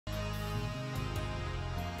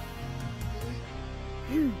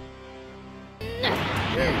It's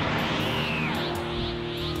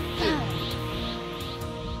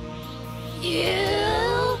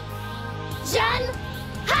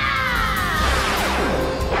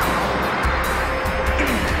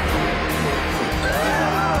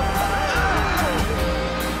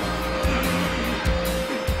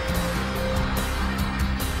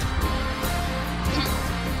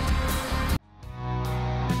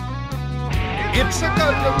a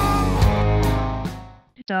Gundam.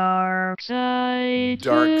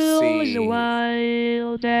 DarkseeDaPHil is a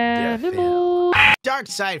wild animal.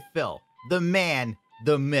 DarkseeDaPHil, the man,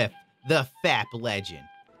 the myth, the FAP legend.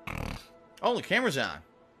 Oh, the camera's on.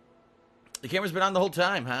 The camera's been on the whole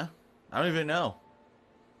time, huh? I don't even know.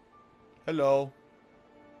 Hello.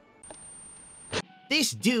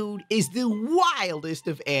 This dude is the wildest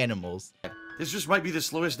of animals. This just might be the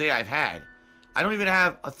slowest day I've had. I don't even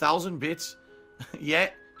have 1,000 bits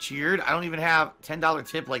yet cheered. I don't even have $10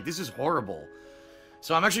 tip. Like, this is horrible.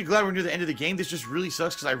 So I'm actually glad we're near the end of the game. This just really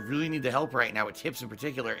sucks because I really need the help right now with tips in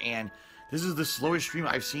particular. And this is the slowest stream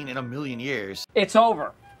I've seen in a million years. It's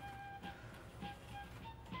over.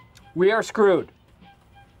 We are screwed.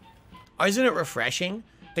 Isn't it refreshing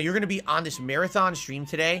that you're going to be on this marathon stream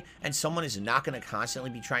today and someone is not going to constantly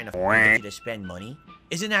be trying to get you to spend money?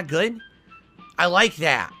 Isn't that good? I like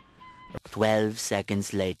that. 12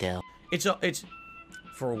 seconds later. It's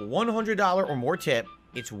for $100 or more tip,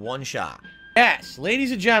 it's one shot. Yes,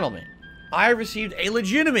 ladies and gentlemen, I received a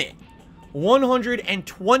legitimate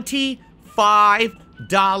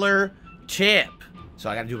 $125 tip. So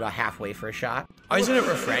I got to do about halfway for a shot. Isn't it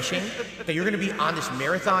refreshing that you're going to be on this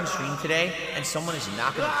marathon stream today and someone is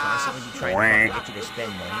not going to constantly be trying to get you to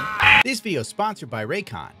spend money? This video is sponsored by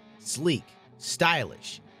Raycon. Sleek,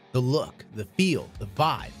 stylish, the look, the feel, the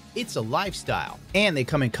vibe. It's a lifestyle, and they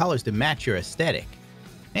come in colors to match your aesthetic.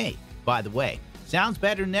 Hey, by the way, sounds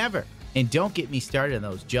better than ever. And don't get me started on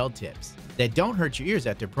those gel tips that don't hurt your ears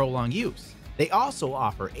after prolonged use. They also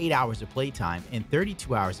offer 8 hours of playtime and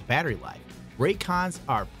 32 hours of battery life. Raycons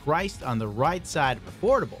are priced on the right side of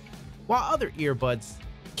affordable, while other earbuds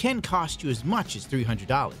can cost you as much as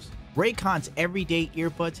 $300. Raycon's everyday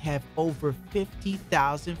earbuds have over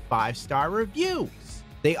 50,000 5-star reviews.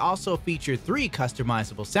 They also feature 3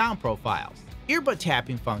 customizable sound profiles, earbud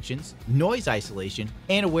tapping functions, noise isolation,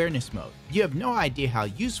 and awareness mode. You have no idea how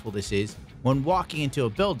useful this is when walking into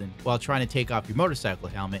a building while trying to take off your motorcycle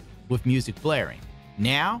helmet with music blaring.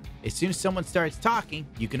 Now, as soon as someone starts talking,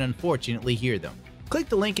 you can unfortunately hear them. Click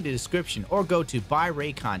the link in the description or go to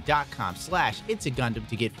buyraycon.com/itsagundam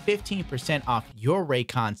to get 15% off your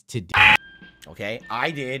Raycons today. Okay,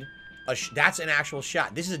 I did. That's an actual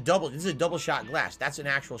shot. This is a double shot glass. That's an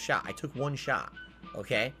actual shot. I took one shot.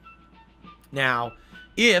 Okay. Now,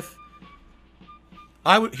 here's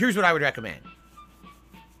what I would recommend.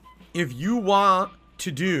 If you want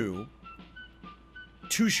to do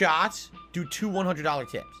 2 shots, do 2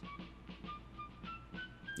 $100 tips.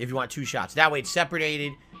 If you want 2 shots, that way it's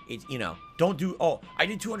separated. It's, you know, don't do, oh, I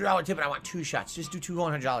did $200 tip and I want 2 shots. Just do 2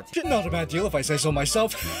 $100 tips. Not a bad deal if I say so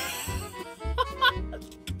myself.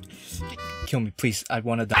 Kill me, please. I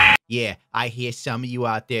want to die. Yeah, I hear some of you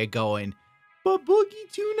out there going, but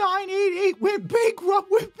Boogie2988 went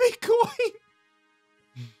bankrupt with Bitcoin.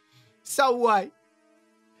 So what?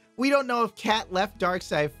 We don't know if Cat left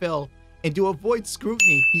DarkseeDaPHil, and to avoid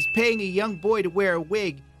scrutiny, he's paying a young boy to wear a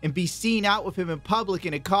wig and be seen out with him in public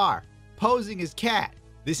in a car, posing as Cat.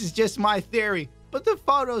 This is just my theory, but the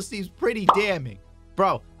photo seems pretty damning.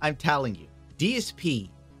 Bro, I'm telling you, DSP,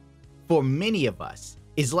 for many of us,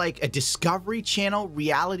 is like a Discovery Channel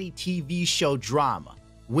reality TV show drama.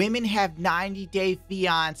 Women Have 90 Day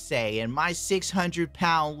Fiance and My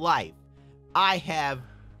 600-Pound Life. I have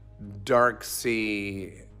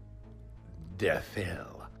DarkseeDaPHil.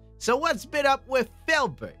 So what's been up with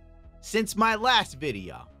Filbert since my last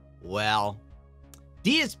video? Well,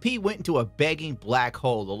 DSP went into a begging black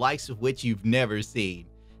hole, the likes of which you've never seen.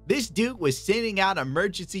 This dude was sending out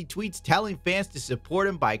emergency tweets telling fans to support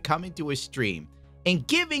him by coming to his stream and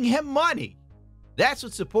giving him money. That's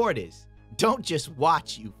what support is. Don't just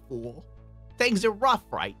watch, you fool. Things are rough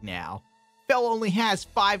right now. Phil only has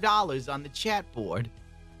 $5 on the chat board.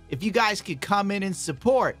 If you guys could come in and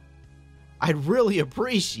support, I'd really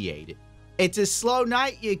appreciate it. It's a slow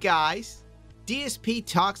night, you guys. DSP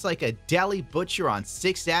talks like a deli butcher on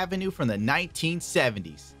 6th Avenue from the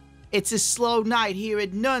 1970s. It's a slow night here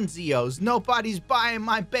at Nunzio's. Nobody's buying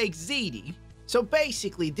my baked ziti. So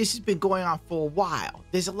basically, this has been going on for a while.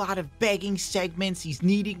 There's a lot of begging segments. He's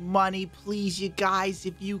needing money. Please, you guys,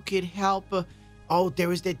 if you could help. Oh, there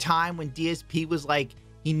was the time when DSP was like,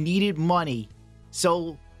 he needed money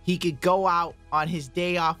so he he could go out on his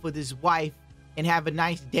day off with his wife and have a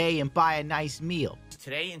nice day and buy a nice meal.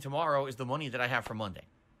 Today and tomorrow is the money that I have for Monday.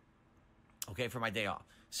 Okay, for my day off.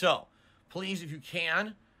 So, please, if you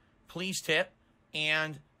can, please tip.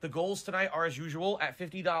 And the goals tonight are, as usual, at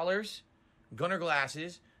 $50, Gunner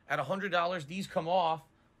glasses. At $100, these come off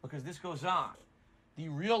because this goes on. The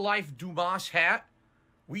real-life Dumas hat,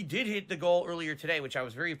 we did hit the goal earlier today, which I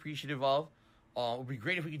was very appreciative of. It would be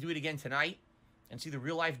great if we could do it again tonight and see the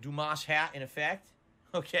real-life Dumas hat in effect.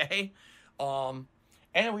 Okay?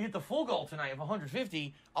 And we hit the full goal tonight of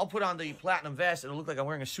 150. I'll put on the platinum vest. It'll look like I'm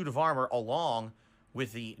wearing a suit of armor along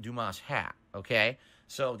with the Dumas hat. Okay?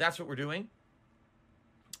 So that's what we're doing.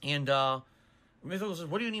 And Mythical says,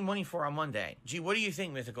 what do you need money for on Monday? Gee, what do you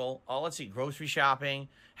think, Mythical? Let's see, grocery shopping,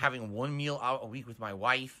 having one meal out a week with my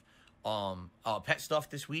wife, pet stuff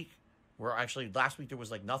this week. Where actually last week there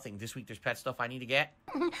was like nothing. This week there's pet stuff I need to get.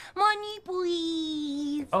 Money,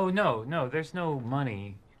 please. Oh, no, there's no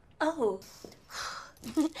money. Oh.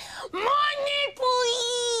 Money,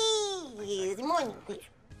 please. Money, please.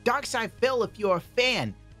 DarkseeDaPHil, if you're a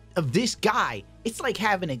fan of this guy, it's like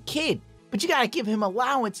having a kid. But you gotta give him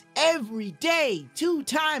allowance every day, 2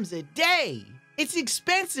 times a day. It's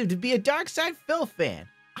expensive to be a DarkseeDaPHil fan.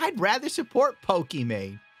 I'd rather support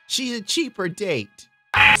Pokimane. She's a cheaper date.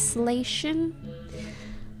 Legislation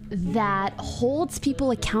that holds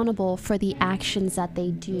people accountable for the actions that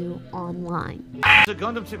they do online. The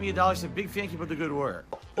Gundam tipped me $1, said, big fan, keep up the good work.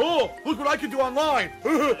 Oh, look what I can do online.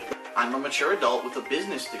 I'm a mature adult with a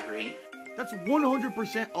business degree. That's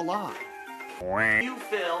 100% a lie. You,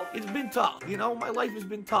 Phil, it's been tough. You know, my life has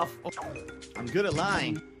been tough. I'm good at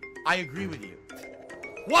lying. I agree with you.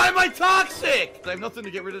 Why am I toxic? I have nothing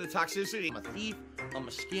to get rid of the toxicity. I'm a thief. I'm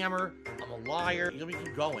a scammer. I'm a liar. Let me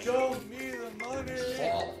keep going. Show me the money.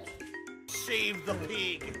 Salt. Save the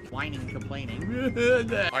pig. Whining and complaining.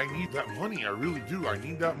 I need that money. I really do. I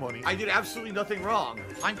need that money. I did absolutely nothing wrong.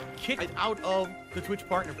 I'm kicked out of the Twitch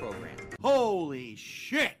Partner Program. Holy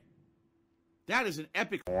shit. That is an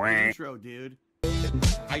epic intro, dude.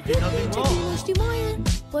 I did nothing wrong.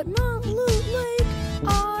 But not Loot Lake.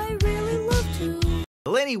 I really love to.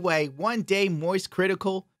 Well, anyway, one day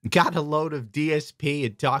MoistCr1tikal got a load of DSP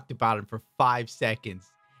and talked about it for 5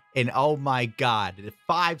 seconds. And oh my god, the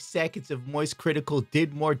 5 seconds of MoistCr1tikal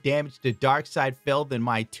did more damage to DarkseeDaPHil than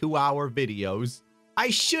my 2-hour videos. I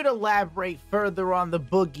should elaborate further on the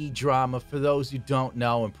Boogie drama for those who don't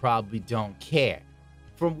know and probably don't care.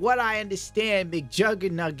 From what I understand,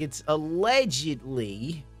 McJuggernuggets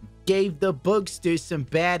allegedly gave the Boogster some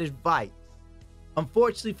bad advice.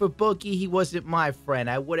 Unfortunately for Boogie, he wasn't my friend.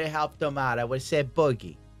 I would have helped him out. I would have said,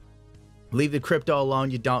 Boogie, leave the crypto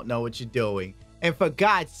alone. You don't know what you're doing. And for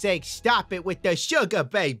God's sake, stop it with the sugar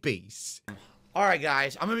babies. All right,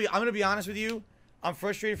 guys. I'm gonna be honest with you. I'm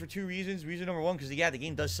frustrated for 2 reasons. Reason number 1, because yeah, the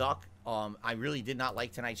game does suck. I really did not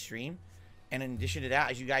like tonight's stream. And in addition to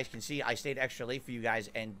that, as you guys can see, I stayed extra late for you guys,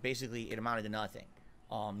 and basically it amounted to nothing.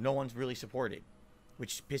 No one's really supported,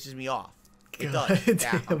 which pisses me off. It does.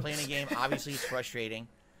 Yeah, I'm playing a game. Obviously, it's frustrating.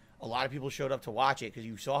 A lot of people showed up to watch it because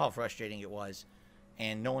you saw how frustrating it was,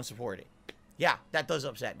 and no one supported. Yeah, that does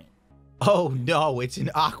upset me. Oh no, it's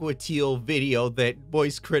an Aqua Teal video that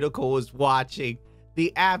MoistCr1tikal was watching.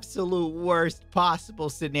 The absolute worst possible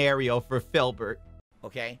scenario for Filbert.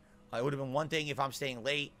 Okay? It would have been one thing if I'm staying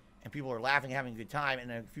late and people are laughing, having a good time,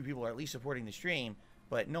 and a few people are at least supporting the stream,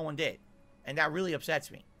 but no one did. And that really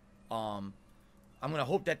upsets me. I'm going to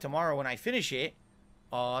hope that tomorrow when I finish it,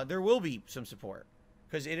 there will be some support.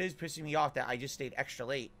 Because it is pissing me off that I just stayed extra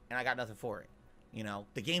late and I got nothing for it. You know,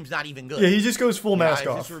 the game's not even good. Yeah, he just goes full mask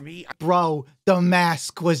off. For me, Bro, the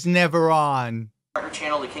mask was never on. Partner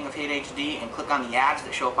channel, the King of Hate HD, and click on the ads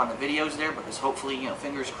that show up on the videos there, because hopefully, you know,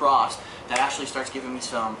 fingers crossed, that actually starts giving me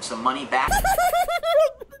some money back.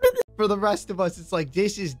 For the rest of us, it's like,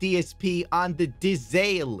 this is DSP on the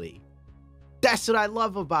Dizzaily. That's what I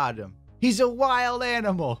love about him. He's a wild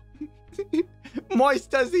animal.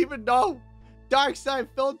 Moist doesn't even know.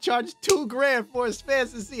 DarkseeDaPHil charged $2 grand for his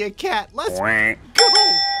fans to see a cat. Let's go.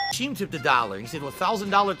 Keem tipped $1. He said, well,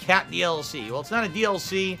 $1,000 cat DLC. Well, it's not a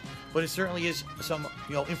DLC, but it certainly is some,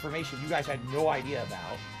 you know, information you guys had no idea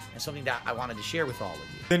about, and something that I wanted to share with all of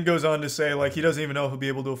you. Then goes on to say, like, he doesn't even know if he'll be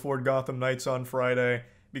able to afford Gotham Knights on Friday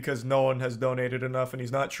because no one has donated enough, and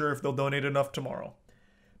he's not sure if they'll donate enough tomorrow.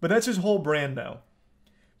 But that's his whole brand now.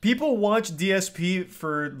 People watch DSP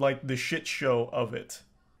for, like, the shit show of it.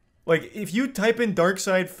 Like, if you type in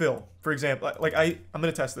DarkseeDaPHil, for example, like, I'm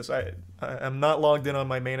going to test this. I'm not logged in on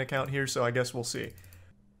my main account here, so I guess we'll see.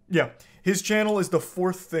 Yeah, his channel is the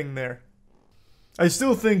 4th thing there. I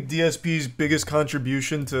still think DSP's biggest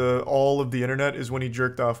contribution to all of the internet is when he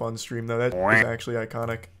jerked off on stream, though. That was actually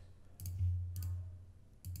iconic.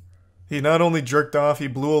 He not only jerked off, he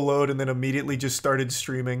blew a load and then immediately just started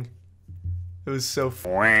streaming. It was so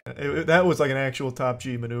that was like an actual top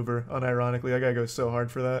G maneuver, unironically. That guy goes so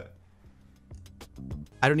hard for that.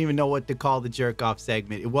 I don't even know what to call the jerk off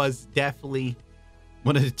segment. It was definitely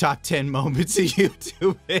one of the top 10 moments of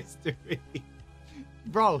YouTube history.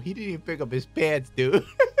 Bro, he didn't even pick up his pants, dude.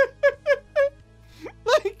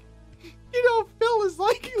 Like, you know, Phil is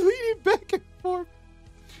like leaning back and forth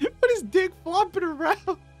with his dick flopping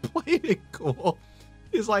around, playing it cool.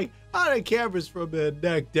 He's like, oh, the camera's from the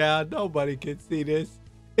neck down. Nobody can see this.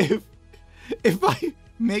 If I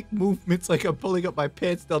make movements like I'm pulling up my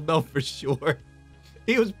pants, they'll know for sure.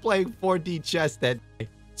 He was playing 4D chess that day.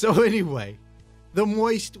 So anyway, the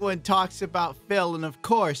Moist one talks about Phil, and of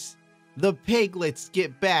course, the piglets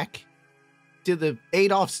get back to the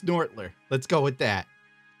Adolf Snortler. Let's go with that.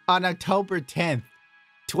 On October 10th,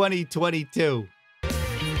 2022.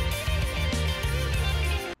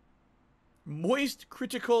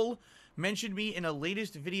 MoistCr1tikal mentioned me in a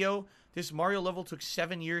latest video. This Mario level took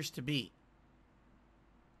 7 years to beat.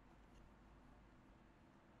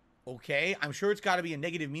 Okay, I'm sure it's got to be a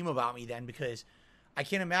negative meme about me then, because I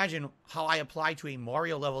can't imagine how I applied to a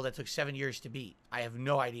Mario level that took 7 years to beat. I have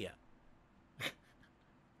no idea.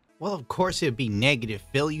 Well, of course it'd be negative,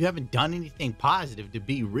 Phil. You haven't done anything positive, to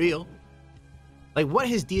be real. Like, what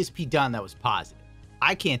has DSP done that was positive?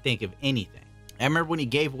 I can't think of anything. I remember when he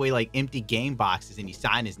gave away, like, empty game boxes and he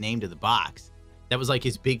signed his name to the box. That was, like,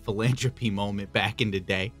 his big philanthropy moment back in the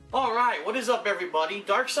day. Alright, what is up, everybody?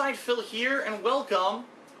 DarkseeDaPHil here, and welcome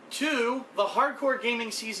to the Hardcore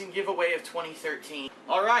Gaming Season giveaway of 2013.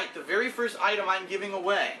 Alright, the very first item I'm giving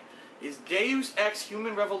away is Deus Ex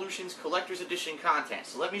Human Revolution's Collector's Edition content.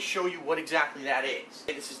 So let me show you what exactly that is.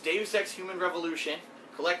 Okay, this is Deus Ex Human Revolution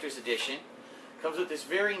Collector's Edition. Comes with this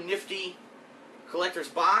very nifty collector's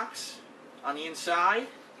box on the inside.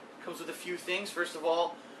 Comes with a few things. First of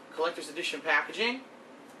all, Collector's Edition packaging.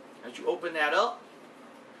 As you open that up,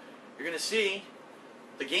 you're going to see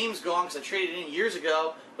the game's gone because I traded it in years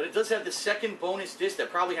ago, but it does have the second bonus disc that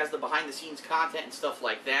probably has the behind-the-scenes content and stuff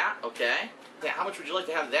like that, okay? Yeah, how much would you like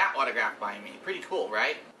to have that autographed by me? Pretty cool,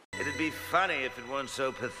 right? It'd be funny if it weren't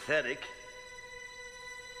so pathetic.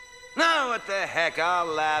 No, what the heck, I'll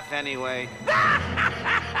laugh anyway.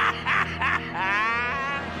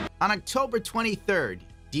 On October 23rd,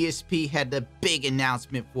 DSP had the big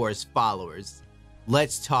announcement for his followers.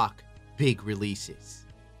 Let's talk big releases.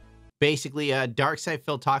 Basically,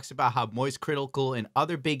 DarkseeDaPHil talks about how MoistCr1tikal and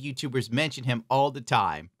other big YouTubers mention him all the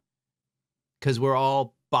time. Because we're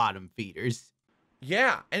all bottom feeders.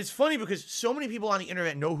 Yeah, and it's funny because so many people on the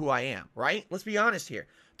internet know who I am, right? Let's be honest here.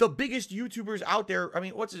 The biggest YouTubers out there, I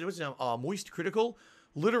mean, what's his name? MoistCr1tikal,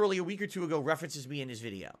 literally a week or two ago, references me in his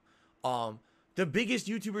video. The biggest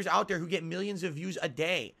YouTubers out there who get millions of views a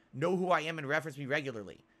day know who I am and reference me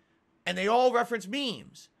regularly. And they all reference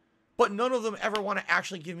memes. But none of them ever want to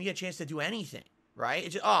actually give me a chance to do anything, right?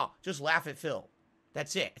 It's just, oh, just laugh at Phil.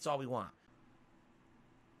 That's it. That's all we want.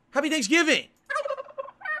 Happy Thanksgiving!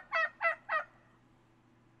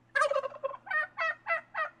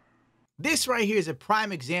 This right here is a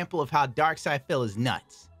prime example of how DarkseeDaPHil is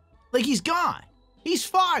nuts. Like, he's gone. He's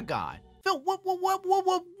far gone. Phil, what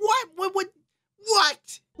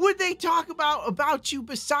would they talk about you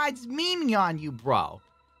besides memeing on you, bro?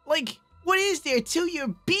 Like, what is there to your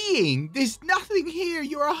being? There's nothing here.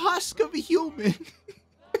 You're a husk of a human.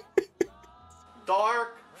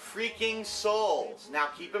 Dark freaking souls. Now,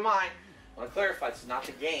 keep in mind, I want to clarify, this is not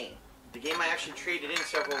the game. The game I actually traded in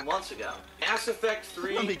several months ago. Mass Effect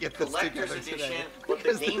 3 Collector's Edition, but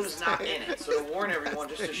the game's not in it. So to warn everyone,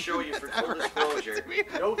 just to show you for full disclosure,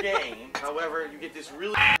 no game. However, you get this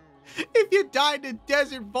really... If you died in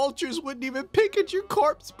desert, vultures wouldn't even pick at your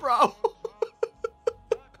corpse, bro.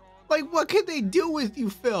 Like, what could they do with you,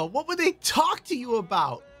 Phil? What would they talk to you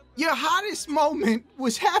about? Your hottest moment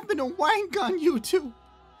was having a wank on YouTube.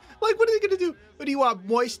 Like, what are they gonna do? What do you want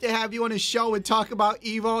Moist to have you on his show and talk about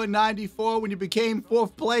Evo in '94 when you became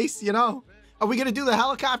 4th place, you know? Are we gonna do the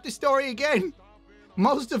helicopter story again?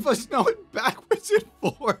 Most of us know it backwards and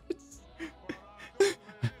forwards.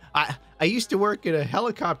 I used to work at a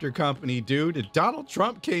helicopter company, dude, and Donald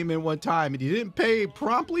Trump came in one time and he didn't pay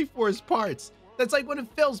promptly for his parts. That's like one of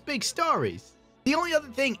Phil's big stories. The only other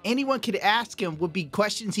thing anyone could ask him would be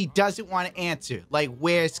questions he doesn't want to answer, like,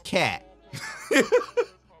 where's Cat?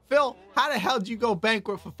 Phil, how the hell did you go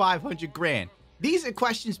bankrupt for 500 grand? These are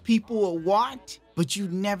questions people will want, but you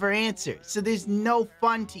never answer. So there's no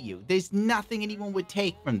fun to you. There's nothing anyone would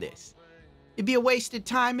take from this. It'd be a waste of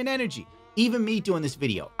time and energy. Even me doing this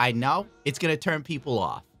video, I know it's gonna turn people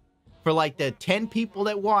off. For like the 10 people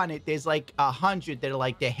that want it, there's like 100 that are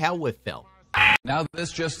like, the hell with Phil. Now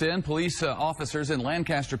this just in, police officers in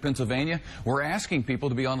Lancaster, Pennsylvania were asking people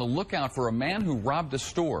to be on the lookout for a man who robbed a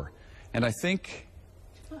store. And I think,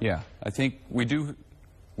 yeah, I think we do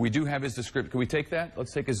have his description. Can we take that?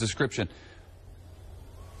 Let's take his description.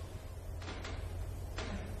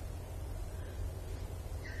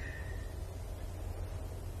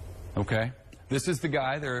 Okay, this is the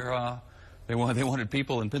guy they wanted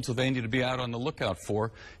people in Pennsylvania to be out on the lookout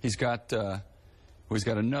for. He's got a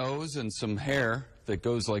nose and some hair that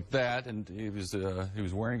goes like that, and he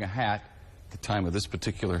was wearing a hat at the time of this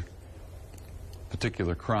particular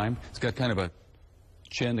crime. He's got kind of a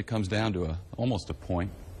chin that comes down to almost a point.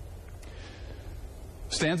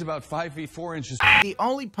 Stands about 5 feet 4 inches. The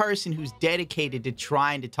only person who's dedicated to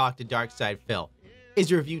trying to talk to DarkseeDaPHil is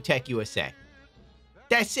ReviewtechUSA.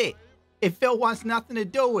 That's it. If Phil wants nothing to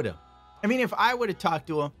do with him. I mean, if I were to talk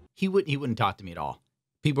to him, he wouldn't talk to me at all.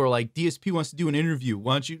 People are like, DSP wants to do an interview.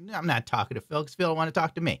 Why don't you? I'm not talking to Phil because Phil don't want to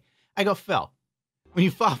talk to me. I go, Phil, when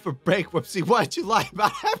you file for bankruptcy, what did you like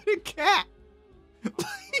about having a cat?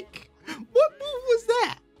 Like, what move was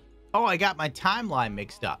that? Oh, I got my timeline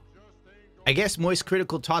mixed up. I guess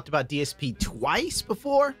MoistCr1tikal talked about DSP twice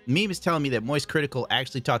before. Meme is telling me that MoistCr1tikal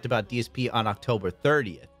actually talked about DSP on October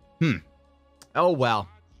 30th. Oh, well,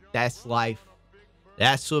 that's life.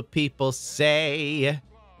 That's what people say.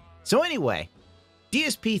 So anyway,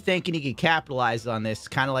 DSP thinking he could capitalize on this,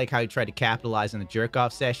 kind of like how he tried to capitalize on the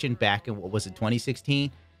jerk-off session back in, what was it,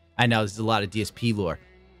 2016? I know this is a lot of DSP lore.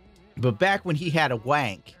 But back when he had a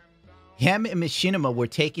wank, him and Machinima were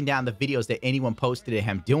taking down the videos that anyone posted of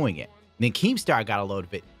him doing it. And then Keemstar got a load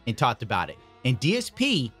of it and talked about it. And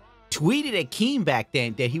DSP tweeted at Keem back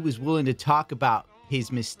then that he was willing to talk about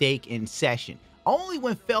his mistake in session. Only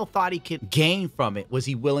when Phil thought he could gain from it was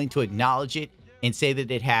he willing to acknowledge it and say that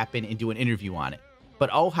it happened and do an interview on it. But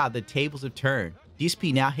oh, how the tables have turned.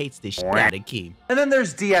 DSP now hates the shit out of Keem. And then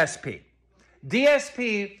there's DSP.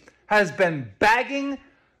 DSP has been begging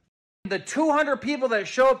the 200 people that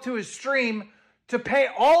show up to his stream to pay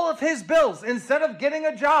all of his bills. Instead of getting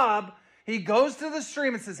a job, he goes to the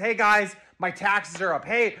stream and says, hey guys, my taxes are up.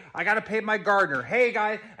 Hey, I got to pay my gardener. Hey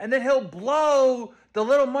guys. And then he'll blow the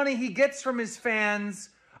little money he gets from his fans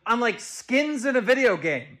on like skins in a video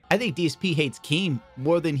game. I think DSP hates Keem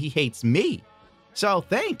more than he hates me. So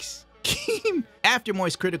thanks, Keem. After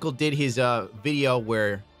MoistCr1tikal did his video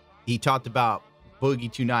where he talked about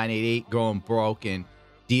Boogie 2988 going broke and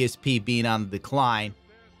DSP being on the decline,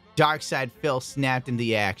 DarkseeDaPHil snapped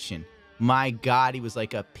into action. My God, he was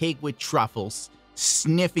like a pig with truffles,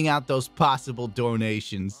 sniffing out those possible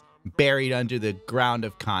donations buried under the ground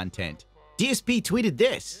of content. DSP tweeted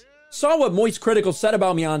this. Saw what MoistCr1tikal said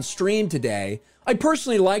about me on stream today. I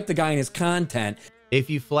personally like the guy and his content. If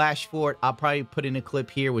you flash forward, I'll probably put in a clip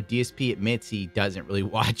here where DSP admits he doesn't really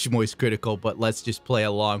watch MoistCr1tikal, but let's just play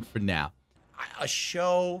along for now. A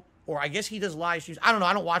show, or I guess he does live streams. I don't know.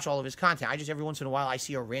 I don't watch all of his content. I just, every once in a while, I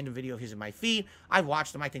see a random video of his in my feed. I've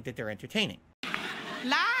watched them. I think that they're entertaining.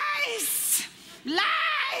 Lies!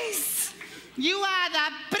 Lies! You are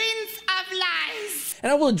the prince of lies!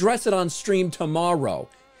 And I will address it on stream tomorrow.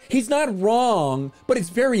 He's not wrong, but it's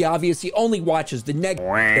very obvious he only watches the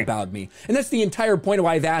negative about me. And that's the entire point of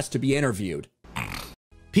why I've asked to be interviewed.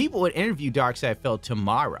 People would interview DarkseeDaPHil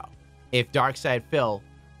tomorrow if DarkseeDaPHil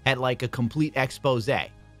had like a complete expose.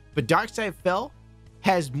 But DarkseeDaPHil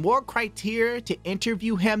has more criteria to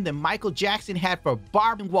interview him than Michael Jackson had for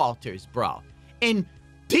Barbara Walters, bro. And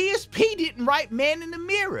DSP didn't write Man in the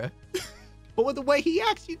Mirror. But with the way he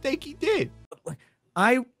acts, you think he did.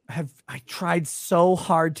 I tried so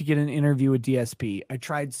hard to get an interview with DSP. I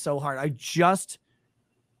tried so hard.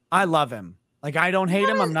 I love him. Like, I don't hate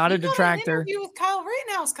him. I'm not a detractor. An interview with Kyle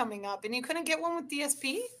Rittenhouse coming up, and you couldn't get one with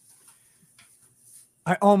DSP?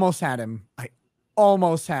 I almost had him.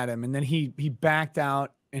 And then he backed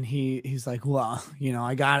out, and he's like, well, you know,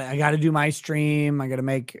 I got to do my stream. I got to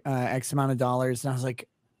make X amount of dollars. And I was like,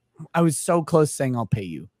 I was so close saying I'll pay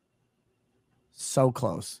you. So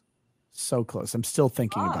close. So close. I'm still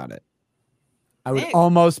thinking about it. I would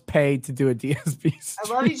almost pay to do a DSP stream.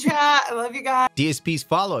 I love you, chat. I love you guys. DSP's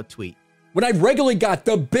follow-up tweet. When I've regularly got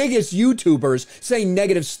the biggest YouTubers saying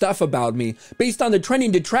negative stuff about me based on the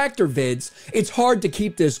trending detractor vids, it's hard to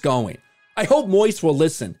keep this going. I hope Moist will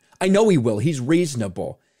listen. I know he will. He's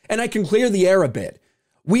reasonable. And I can clear the air a bit.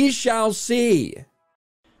 We shall see.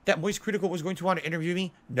 That MoistCr1tikal was going to want to interview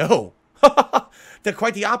me? No. That's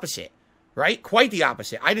quite the opposite. Right? Quite the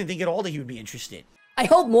opposite. I didn't think at all that he would be interested. I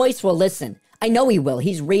hope Moist will listen. I know he will.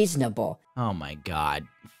 He's reasonable. Oh my god,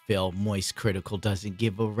 Phil, MoistCr1tikal doesn't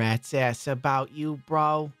give a rat's ass about you,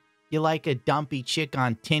 bro. You're like a dumpy chick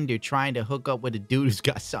on Tinder trying to hook up with a dude who's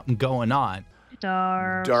got something going on.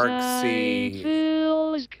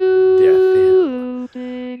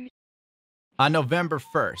 DarkseeDaPHil. On November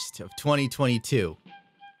 1st of 2022,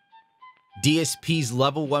 DSP's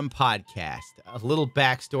Level 1 podcast. A little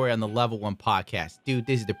backstory on the Level 1 podcast. Dude,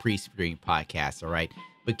 this is the pre-screen podcast, all right?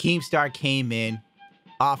 But Keemstar came in,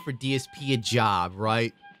 offered DSP a job,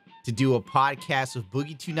 right? To do a podcast with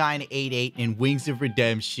Boogie2988 and Wings of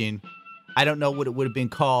Redemption. I don't know what it would have been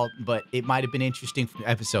called, but it might have been interesting for an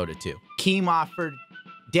episode or two. Keem offered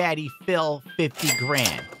Daddy Phil 50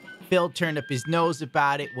 grand. Phil turned up his nose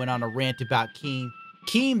about it, went on a rant about Keem.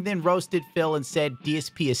 Keem then roasted Phil and said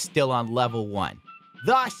DSP is still on level 1.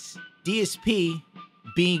 Thus, DSP,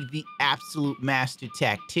 being the absolute master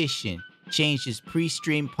tactician, changed his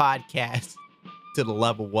pre-stream podcast to the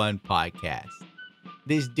level 1 podcast.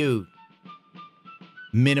 This dude,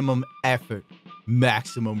 minimum effort,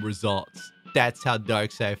 maximum results. That's how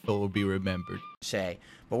DarkseeDaPHil will be remembered. But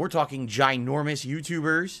we're talking ginormous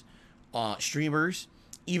YouTubers, streamers,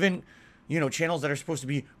 even, you know, channels that are supposed to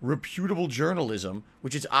be reputable journalism,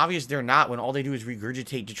 which it's obvious they're not when all they do is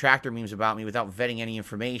regurgitate detractor memes about me without vetting any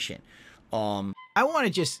information. I want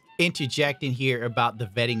to just interject in here about the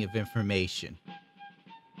vetting of information.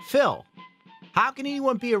 Phil, how can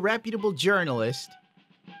anyone be a reputable journalist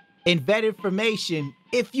and vet information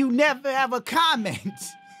if you never have a comment?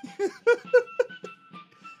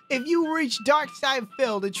 If you reach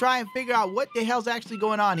DarkseeDaPHil to try and figure out what the hell's actually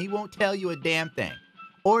going on, he won't tell you a damn thing.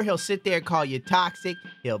 Or he'll sit there and call you toxic.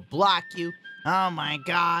 He'll block you. Oh my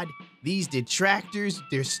God, these detractors,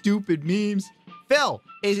 they're stupid memes. Phil,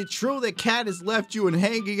 is it true that Kat has left you and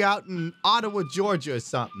hanging out in Ottawa, Georgia or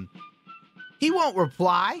something? He won't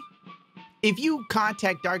reply. If you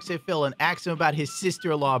contact DarkseeDaPHil and ask him about his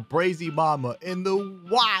sister-in-law, Brazy Mama, in the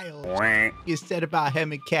wild you said about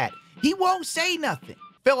him and Kat, he won't say nothing.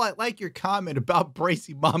 Phil, I like your comment about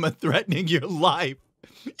Brazy Mama threatening your life.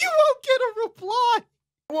 You won't get a reply.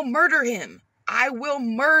 I will murder him. I will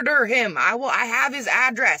murder him. I have his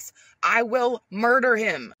address. I will murder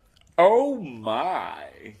him. Oh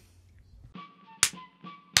my.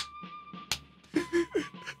 Then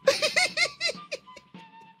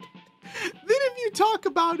if you talk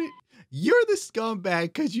about it, you're the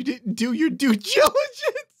scumbag because you didn't do your due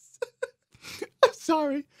diligence. I'm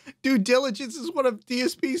sorry. Due diligence is one of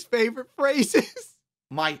DSP's favorite phrases.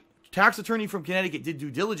 My tax attorney from Connecticut did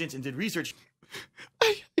due diligence and did research.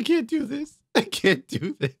 I can't do this. I can't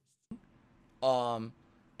do this. And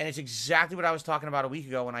it's exactly what I was talking about a week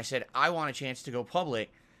ago when I said I want a chance to go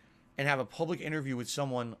public and have a public interview with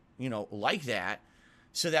someone, you know, like that,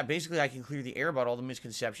 so that basically I can clear the air about all the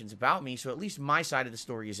misconceptions about me, so at least my side of the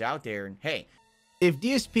story is out there. And hey, if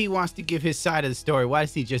DSP wants to give his side of the story, why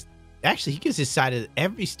does he just... Actually, he gives his side of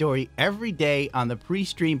every story every day on the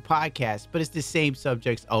pre-stream podcast, but it's the same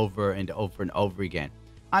subjects over and over and over again.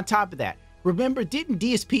 On top of that, remember, didn't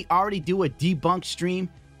DSP already do a debunk stream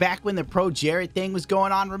back when the Pro Jared thing was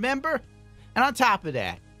going on, remember? And on top of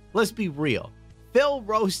that, let's be real. Phil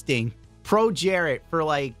roasting Pro Jared for,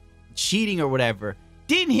 like, cheating or whatever.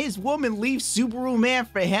 Didn't his woman leave Subaru Man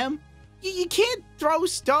for him? You can't throw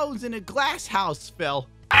stones in a glass house, Phil.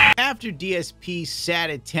 After DSP's sad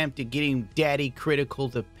attempt at getting Daddy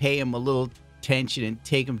CR1tikal to pay him a little attention and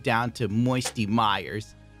take him down to Moisty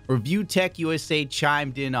Myers, ReviewtechUSA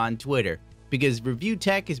chimed in on Twitter because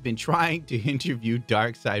ReviewTech has been trying to interview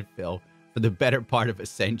DarkseeDaPHil for the better part of a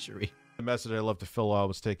century. The message I left to Phil while I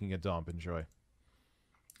was taking a dump. Enjoy.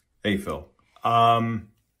 Hey, Phil. I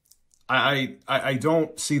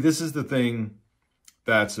don't see, this is the thing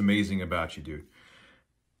that's amazing about you, dude.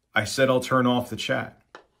 I said I'll turn off the chat.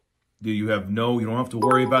 You don't have to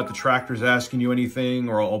worry about detractors asking you anything,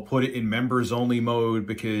 or I'll put it in members only mode,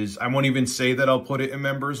 because I won't even say that I'll put it in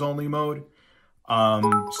members only mode.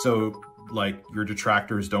 So like your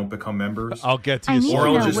detractors don't become members. I'll get to you. Or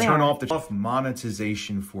I'll just turn off the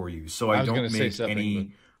monetization for you, so I don't make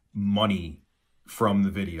any money from the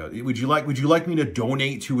video. Would you like me to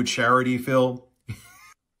donate to a charity, Phil?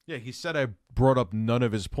 Yeah, he said I brought up none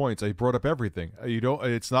of his points. I brought up everything.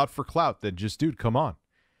 It's not for clout. Then just, dude, come on.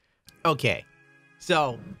 Okay,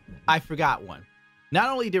 so I forgot one. Not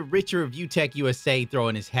only did Richard ReviewtechUSA throw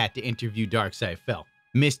in his hat to interview DarkseeDaPHil,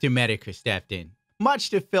 Mr. Metokur stepped in. Much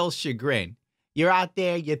to Phil's chagrin, you're out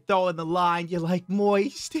there, you're throwing the line, you're like,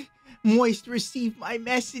 Moist, receive my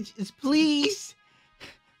messages, please.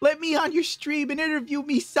 Let me on your stream and interview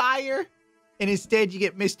me, sire. And instead you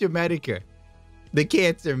get Mr. Metokur, the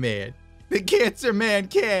cancer man. The Cancer Man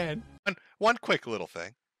can. One quick little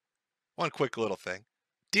thing.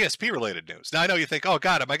 DSP related news. Now I know you think, oh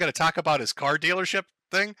God, am I going to talk about his car dealership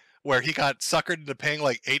thing where he got suckered into paying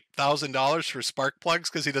like $8,000 for spark plugs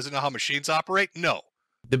because he doesn't know how machines operate? No.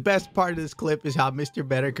 The best part of this clip is how Mr.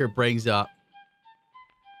 Metokur brings up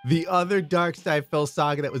the other DarkseeDaPHil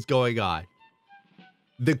saga that was going on.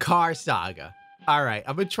 The car saga. All right,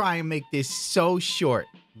 I'm going to try and make this so short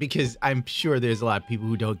because I'm sure there's a lot of people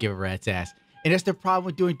who don't give a rat's ass. And that's the problem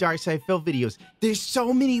with doing DarkseeDaPHil videos. There's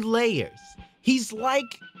so many layers. He's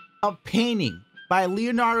like a painting by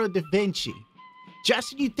Leonardo da Vinci.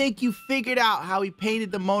 Just when you think you figured out how he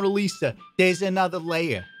painted the Mona Lisa, there's another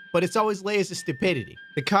layer. But it's always layers of stupidity.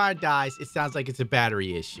 The car dies, it sounds like it's a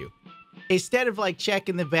battery issue. Instead of like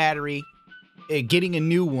checking the battery, getting a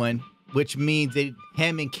new one, which means that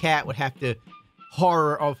him and Kat would have to,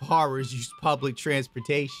 horror of horrors, use public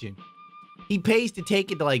transportation. He pays to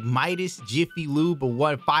take it to like Midas, Jiffy Lube, or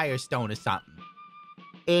One Firestone or something.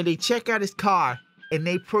 And they check out his car, and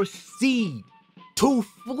they proceed to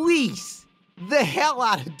fleece the hell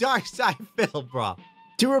out of DarkseeDaPHil, bro.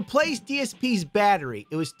 To replace DSP's battery,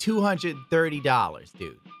 it was $230,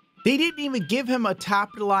 dude. They didn't even give him a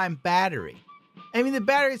top-of-the-line battery. I mean, the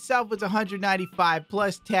battery itself was $195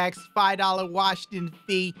 plus tax, $5 Washington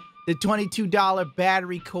fee, the $22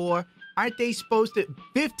 battery core. Aren't they supposed to...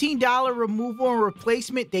 $15 removal and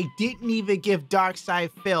replacement? They didn't even give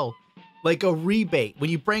DarkseeDaPHil like a rebate.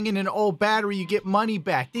 When you bring in an old battery, you get money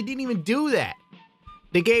back. They didn't even do that.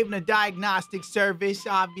 They gave him a diagnostic service.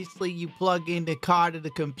 Obviously, you plug in the car to the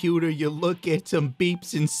computer, you look at some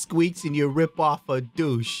beeps and squeaks, and you rip off a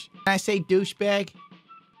douche. Can I say douchebag?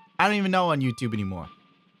 I don't even know on YouTube anymore.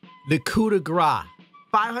 The coup de grace.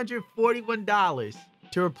 $541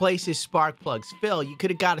 to replace his spark plugs. Phil, you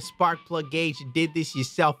could have got a spark plug gauge and did this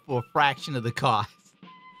yourself for a fraction of the cost.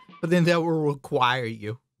 But then that will require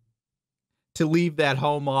you to leave that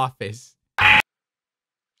home office.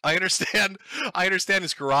 I understand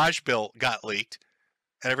his garage bill got leaked,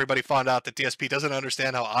 and everybody found out that DSP doesn't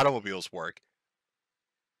understand how automobiles work,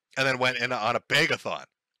 and then went in on a begathon.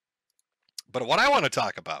 But what I want to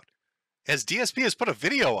talk about is DSP has put a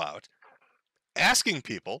video out asking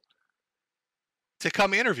people to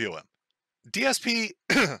come interview him. DSP,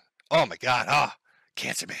 oh my God,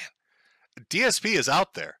 Cancer Man. DSP is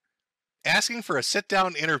out there asking for a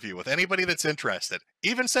sit-down interview with anybody that's interested.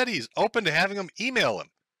 Even said he's open to having them email him.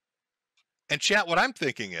 And chat, what I'm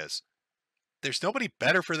thinking is, there's nobody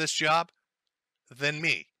better for this job than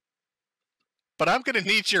me. But I'm going to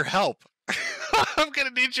need your help. I'm going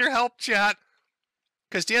to need your help, chat.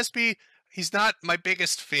 Because DSP, he's not my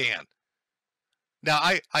biggest fan. Now,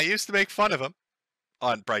 I used to make fun of him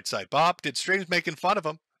on Brightside Bob, did streams making fun of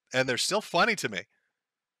him, and they're still funny to me.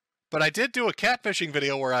 But I did do a catfishing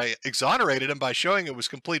video where I exonerated him by showing it was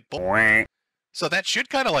complete bull. So that should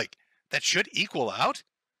kind of like, that should equal out.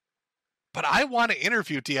 But I want to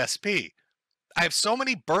interview DSP. I have so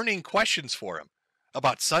many burning questions for him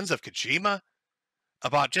about Sons of Kojima,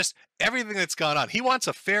 about just everything that's gone on. He wants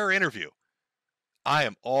a fair interview. I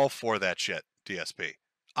am all for that shit, DSP.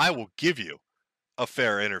 I will give you a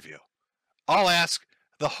fair interview. I'll ask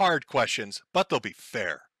the hard questions, but they'll be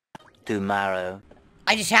fair. Tomorrow.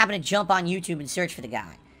 I just happened to jump on YouTube and search for the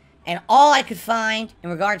guy. And all I could find in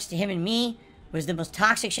regards to him and me was the most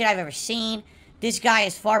toxic shit I've ever seen. This guy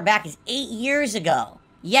as far back as 8 years ago.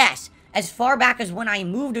 Yes, as far back as when I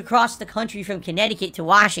moved across the country from Connecticut to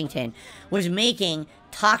Washington, was making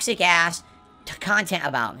toxic ass content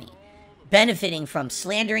about me. Benefiting from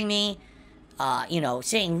slandering me, you know,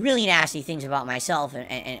 saying really nasty things about myself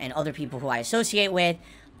and other people who I associate with.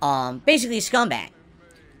 Basically a scumbag.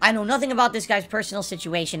 I know nothing about this guy's personal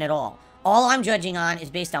situation at all. All I'm judging on is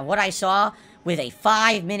based on what I saw with a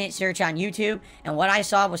 5-minute search on YouTube, and what I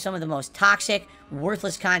saw was some of the most toxic,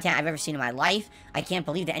 worthless content I've ever seen in my life. I can't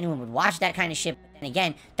believe that anyone would watch that kind of shit. And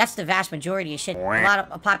again, that's the vast majority of shit, a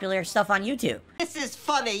lot of popular stuff on YouTube. This is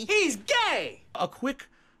funny. He's gay. A quick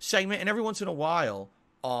segment, and every once in a while,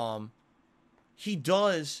 he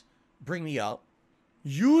does bring me up.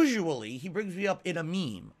 Usually, he brings me up in a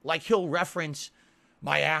meme. Like, he'll reference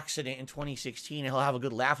my accident in 2016, and he'll have a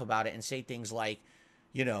good laugh about it and say things like,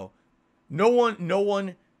 you know, no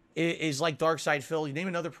one is like DarkseeDaPHil. You name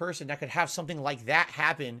another person that could have something like that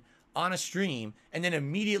happen on a stream and then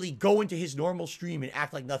immediately go into his normal stream and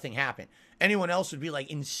act like nothing happened. Anyone else would be like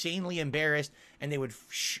insanely embarrassed, and they would,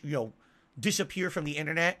 you know, disappear from the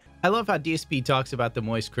internet. I love how DSP talks about the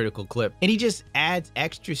MoistCr1tikal clip, and he just adds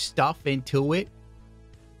extra stuff into it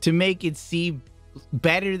to make it seem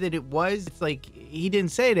better than it was. It's like, he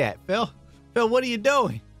didn't say that. Phil, what are you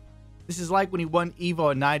doing? This is like when he won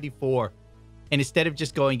Evo in '94 And instead of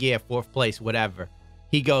just going, yeah, 4th place, whatever,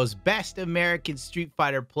 he goes, best American Street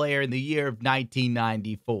Fighter player in the year of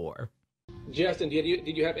 1994. Justin, did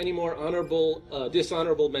you have any more honorable,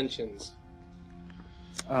 dishonorable mentions?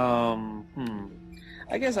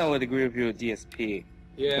 I guess I would agree with you with DSP.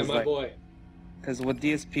 Yeah, my boy. Because what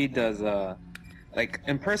DSP does, like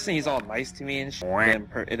in person he's all nice to me and shit,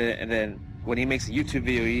 and then when he makes a YouTube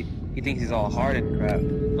video, he thinks he's all hard and crap.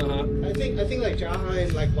 I think like Jaha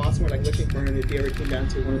and like Watson were like looking for him if he ever came down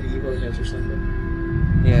to one of the Evo events or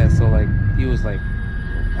something. Yeah, so like he was like,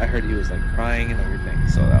 I heard he was like crying and everything,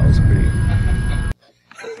 so that was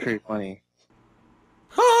pretty funny.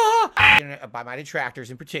 By my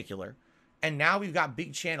detractors in particular. And now we've got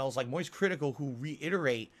big channels like MoistCr1tikal who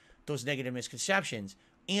reiterate those negative misconceptions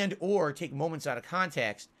and or take moments out of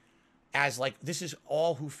context as like, this is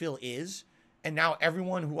all who Phil is. And now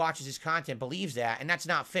everyone who watches his content believes that, and that's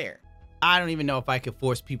not fair. I don't even know if I could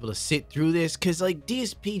force people to sit through this, because like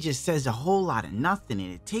DSP just says a whole lot of nothing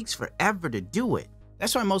and it takes forever to do it.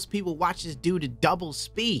 That's why most people watch this dude at double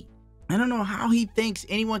speed. I don't know how he thinks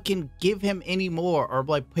anyone can give him any more or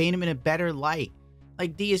like paint him in a better light.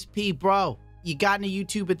 Like DSP, bro, you got into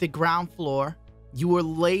YouTube at the ground floor. You were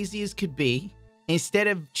lazy as could be. Instead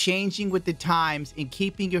of changing with the times and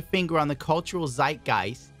keeping your finger on the cultural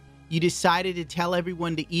zeitgeist, you decided to tell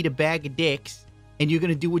everyone to eat a bag of dicks and you're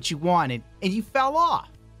going to do what you wanted, and you fell off.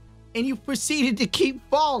 And you proceeded to keep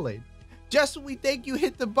falling. Just when we think you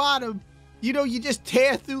hit the bottom, you know, you just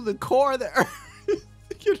tear through the core of the earth.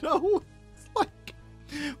 You know, it's like,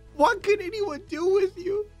 what could anyone do with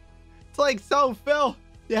you? It's like, so Phil,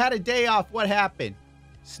 you had a day off, what happened?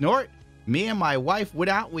 Snort? Me and my wife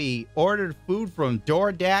went out, we ordered food from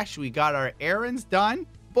DoorDash, we got our errands done.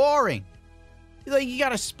 Boring. Like, you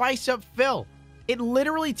gotta spice up Phil. It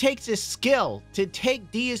literally takes a skill to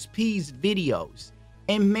take DSP's videos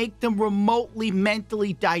and make them remotely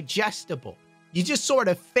mentally digestible. You just sort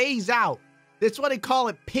of phase out. That's why they call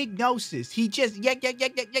it pignosis. He just yeah,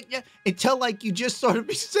 until like you just sort of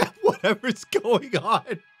accept whatever's going on.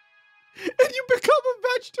 And you become a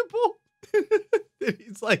vegetable. And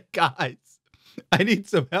he's like, guys, I need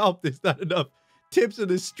some help. There's not enough tips in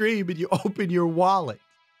the stream, and you open your wallet.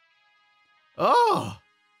 Oh.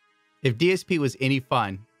 If DSP was any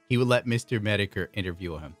fun, he would let Mr. Metokur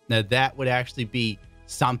interview him. Now that would actually be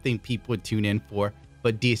something people would tune in for,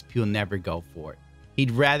 but DSP will never go for it. He'd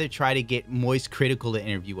rather try to get MoistCr1tikal to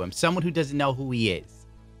interview him, someone who doesn't know who he is.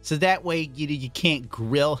 So that way, you can't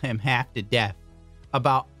grill him half to death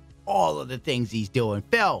about all of the things he's doing.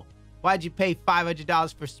 Phil, why'd you pay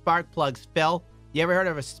 $500 for spark plugs, Phil? You ever heard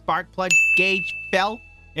of a spark plug gauge, Phil?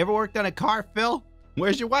 You ever worked on a car, Phil?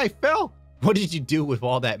 Where's your wife, Phil? What did you do with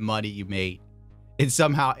all that money you made and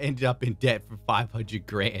somehow ended up in debt for 500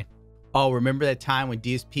 grand? Oh, remember that time when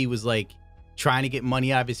DSP was like trying to get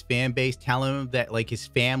money out of his fan base, telling him that like his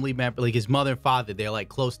family member, like his mother and father, they're like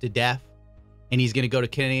close to death, and he's gonna go to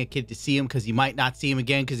Connecticut to see him because he might not see him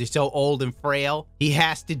again because they're so old and frail. He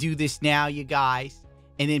has to do this now, you guys.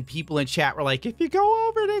 And then people in chat were like, if you go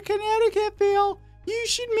over to Connecticut, Phil, you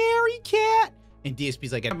should marry Kat. And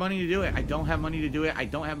DSP's like, I have money to do it. I don't have money to do it. I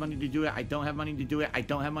don't have money to do it. I don't have money to do it. I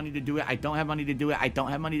don't have money to do it. I don't have money to do it. I don't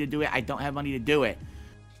have money to do it. I don't have money to do it.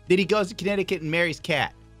 Then he goes to Connecticut and marries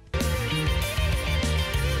Kat.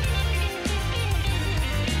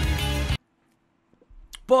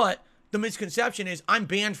 But the misconception is I'm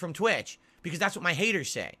banned from Twitch because that's what my haters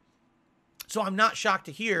say. So I'm not shocked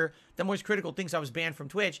to hear that MoistCr1tikal thinks I was banned from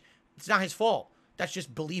Twitch. It's not his fault. That's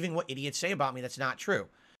just believing what idiots say about me. That's not true.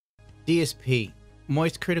 DSP,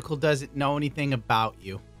 MoistCr1tikal doesn't know anything about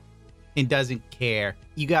you and doesn't care.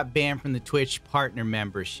 You got banned from the Twitch partner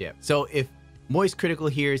membership. So if MoistCr1tikal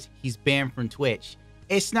hears he's banned from Twitch,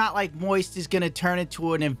 it's not like Moist is going to turn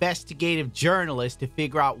into an investigative journalist to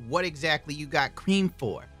figure out what exactly you got creamed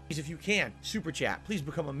for. If you can, super chat, please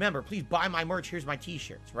become a member. Please buy my merch. Here's my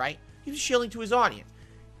t-shirts, right? He was shilling to his audience.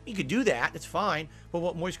 You could do that. That's fine. But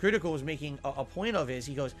what MoistCr1tikal was making a point of is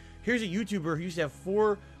he goes, here's a YouTuber who used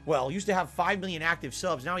to have 5 million active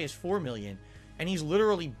subs. Now he has 4 million. And he's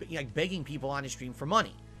literally like begging people on his stream for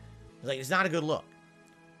money. He's like, it's not a good look.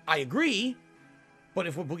 I agree. But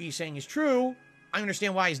if what Boogie's saying is true, I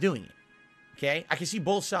understand why he's doing it. Okay? I can see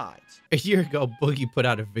both sides. A year ago, Boogie put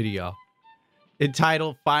out a video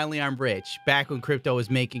entitled, Finally I'm Rich. Back when crypto was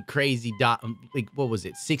making crazy, like, what was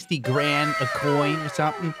it, 60 grand a coin or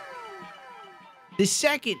something? The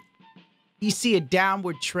second you see a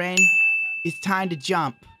downward trend, it's time to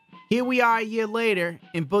jump. Here we are a year later,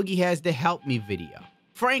 and Boogie has the Help Me video.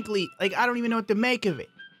 Frankly, like, I don't even know what to make of it.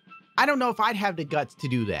 I don't know if I'd have the guts to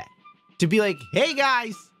do that. To be like, hey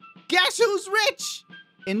guys, guess who's rich?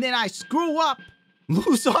 and then I screw up,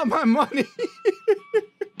 lose all my money.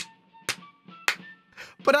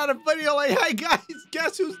 Put out a video like, hey guys,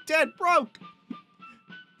 guess who's dead broke?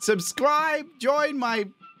 Subscribe, join my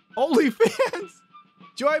OnlyFans,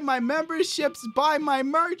 join my memberships, buy my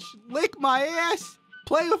merch, lick my ass,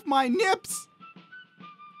 play with my nips.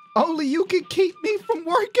 Only you can keep me from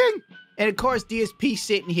working. And of course, DSP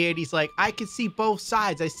sitting here and he's like, I can see both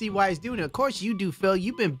sides. I see why he's doing it. Of course you do, Phil.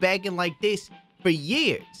 You've been begging like this for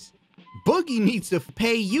years. Boogie needs to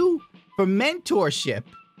pay you for mentorship.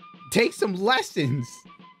 Take some lessons.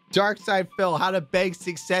 DarkseeDaPHil, how to beg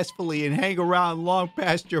successfully and hang around long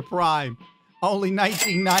past your prime. Only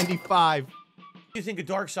 1995. What do you think of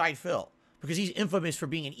DarkseeDaPHil? Because he's infamous for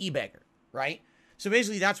being an e-beggar, right? So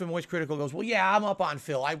basically that's when MoistCr1tikal goes, well, yeah, I'm up on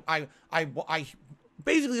Phil. I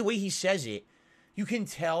basically the way he says it, you can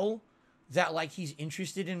tell that like he's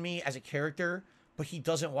interested in me as a character, but he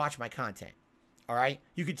doesn't watch my content. All right?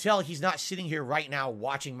 You can tell he's not sitting here right now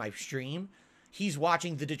watching my stream. He's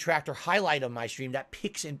watching the detractor highlight of my stream that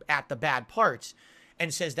picks at the bad parts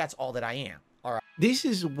and says that's all that I am. All right. This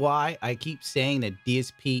is why I keep saying that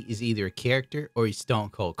DSP is either a character or he's stone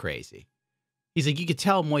cold crazy. He's like, you can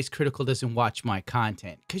tell MoistCr1tikal doesn't watch my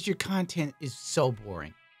content because your content is so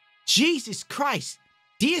boring. Jesus Christ.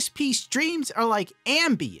 DSP streams are like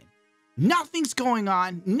Ambien. Nothing's going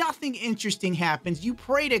on. Nothing interesting happens. You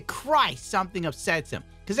pray to Christ something upsets him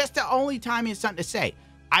because that's the only time he has something to say.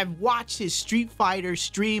 I've watched his Street Fighter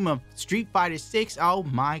stream of Street Fighter 6. Oh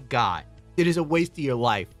my God. It is a waste of your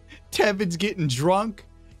life. Tevin's getting drunk.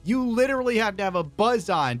 You literally have to have a buzz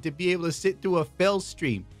on to be able to sit through a Phil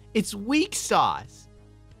stream. It's weak sauce.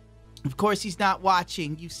 Of course he's not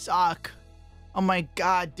watching. You suck. Oh my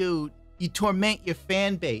God, dude. You torment your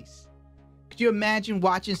fan base. Could you imagine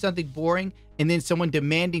watching something boring and then someone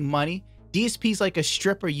demanding money? DSP's like a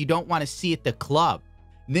stripper you don't want to see at the club.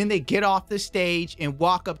 Then they get off the stage and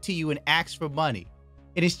walk up to you and ask for money.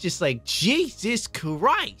 And it's just like, Jesus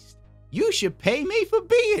Christ, you should pay me for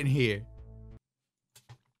being here.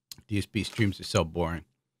 DSP streams are so boring.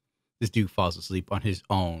 This dude falls asleep on his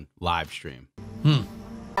own live stream.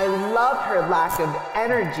 I love her lack of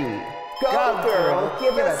energy. Go girl,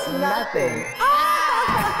 give us nothing.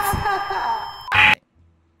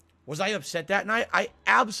 Was I upset that night? I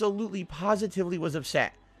absolutely, positively was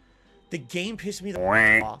upset. The game pissed me the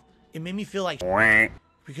off. It made me feel like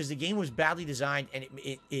because the game was badly designed and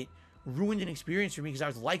it ruined an experience for me because I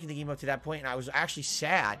was liking the game up to that point and I was actually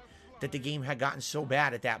sad that the game had gotten so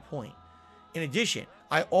bad at that point. In addition,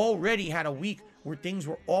 I already had a week where things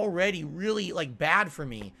were already really like bad for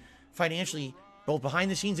me financially, both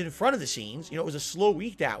behind the scenes and in front of the scenes. You know, it was a slow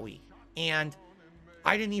week that week. And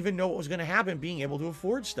I didn't even know what was going to happen being able to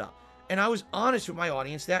afford stuff. And I was honest with my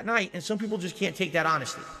audience that night, and some people just can't take that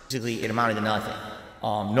honesty. Basically, it amounted to nothing.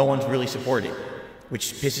 No one's really supported,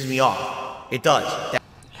 which pisses me off. It does.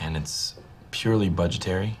 And it's purely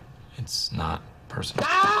budgetary. It's not personal.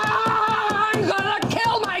 I'm gonna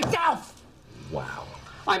kill myself! Wow.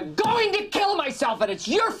 I'm going to kill myself, and it's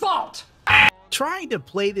your fault! Trying to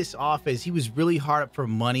play this off as he was really hard up for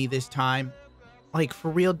money this time, like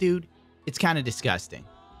for real, dude, it's kind of disgusting.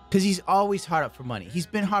 Because he's always hard up for money. He's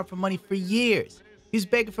been hard for money for years. He was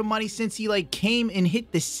begging for money since he like came and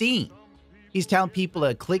hit the scene. He's telling people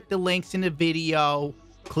to click the links in the video,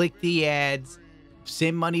 click the ads,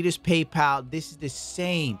 send money to his PayPal. This is the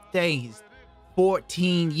same thing. He's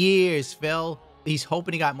 14 years, Phil. He's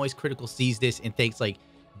hoping he got MoistCr1tikal sees this and thinks like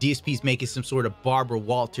DSP's making some sort of Barbara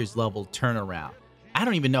Walters level turnaround. I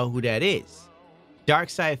don't even know who that is.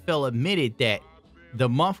 DarkseeDaPHil admitted that the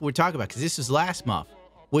month we're talking about, because this was last month,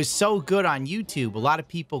 was so good on YouTube. A lot of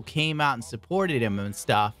people came out and supported him and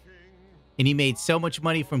stuff. And he made so much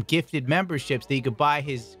money from gifted memberships that he could buy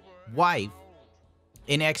his wife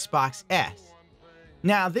an Xbox S.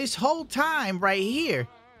 Now, this whole time right here,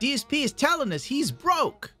 DSP is telling us he's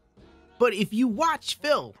broke. But if you watch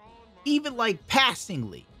Phil, even like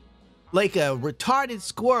passingly, like a retarded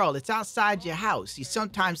squirrel that's outside your house, you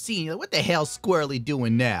sometimes see, you're like, what the hell's Squirrely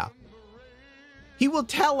doing now? He will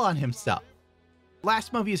tell on himself.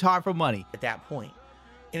 Last month he was hard for money. At that point.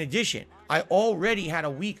 In addition, I already had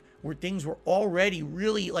a week where things were already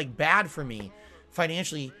really like bad for me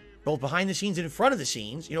financially, both behind the scenes and in front of the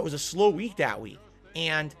scenes. You know, it was a slow week that week.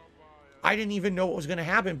 And I didn't even know what was going to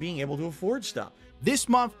happen being able to afford stuff. This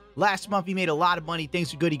month, last month, he made a lot of money.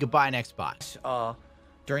 Things were good. He could buy an Xbox.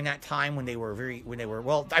 During that time when they were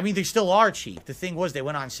well, I mean, they still are cheap. The thing was, they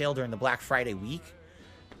went on sale during the Black Friday week.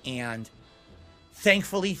 And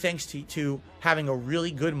thankfully, thanks to having a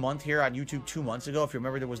really good month here on YouTube 2 months ago, if you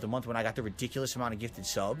remember, there was the month when I got the ridiculous amount of gifted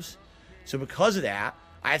subs. So because of that,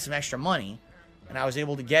 I had some extra money. and I was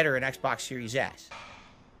able to get her an Xbox Series S.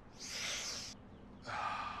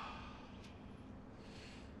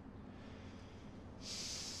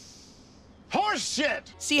 Horse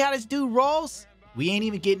shit! See how this dude rolls? We ain't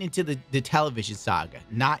even getting into the television saga.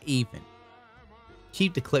 Not even.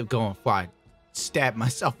 Keep the clip going before I stab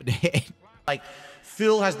myself in the head. Like,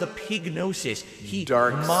 Phil has the pignosis. He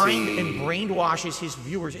mind and brainwashes his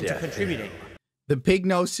viewers into contributing. The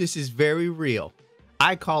pignosis is very real.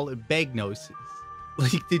 I call it begnosis.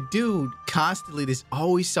 Like, the dude constantly, there's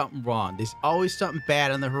always something wrong. There's always something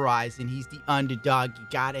bad on the horizon. He's the underdog. You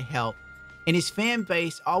gotta help. And his fan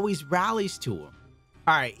base always rallies to him.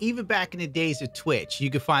 All right, even back in the days of Twitch, you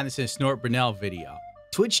can find this in a Snort Brunel video.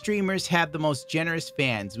 Twitch streamers have the most generous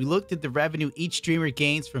fans. We looked at the revenue each streamer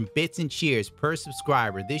gains from bits and cheers per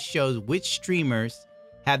subscriber. This shows which streamers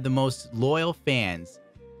have the most loyal fans.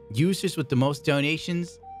 Users with the most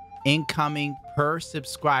donations incoming per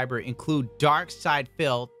subscriber include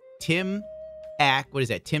DarkseeDaPHil, Tim Ack, what is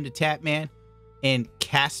that, Tim the Tap Man, and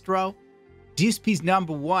Castro. DSP's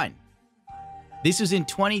 #1. This was in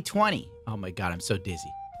 2020. Oh my God, I'm so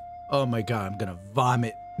dizzy. Oh my God, I'm gonna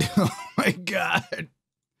vomit. Oh my God.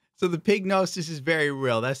 So the pignosis is very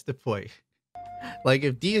real. That's the point. Like,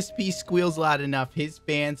 if DSP squeals loud enough, his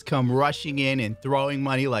fans come rushing in and throwing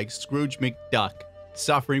money like Scrooge McDuck,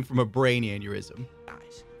 suffering from a brain aneurysm.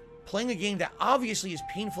 Guys, playing a game that obviously is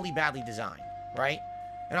painfully badly designed, right?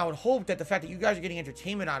 And I would hope that the fact that you guys are getting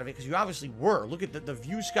entertainment out of it, because you obviously were. Look at the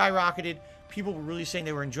views skyrocketed. People were really saying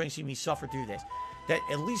they were enjoying seeing me suffer through this. That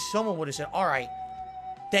at least someone would have said, all right,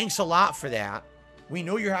 thanks a lot for that. We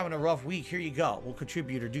know you're having a rough week. Here you go. We'll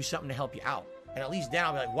contribute or do something to help you out. And at least then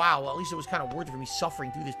I'll be like, wow, well, at least it was kind of worth it for me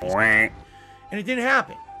suffering through this piece. And it didn't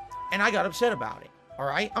happen. And I got upset about it. All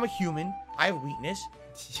right? I'm a human. I have weakness.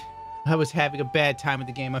 I was having a bad time with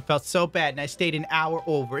the game. I felt so bad, and I stayed an hour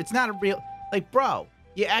over. It's not a real... Like, bro,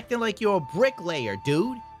 you're acting like you're a bricklayer,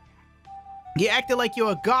 dude. You're acting like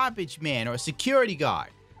you're a garbage man or a security guard.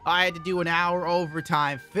 I had to do an hour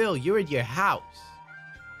overtime. Phil, you're in your house.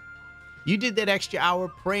 You did that extra hour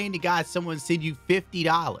praying to God someone send you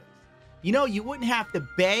 $50. You know, you wouldn't have to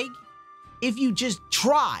beg if you just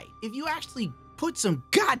tried. If you actually put some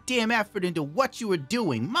goddamn effort into what you were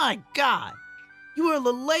doing. My God. You were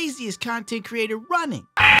the laziest content creator running.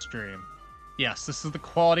 Stream. Yes, this is the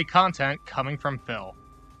quality content coming from Phil.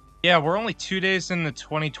 Yeah, we're only 2 days into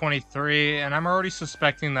 2023, and I'm already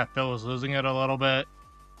suspecting that Phil is losing it a little bit.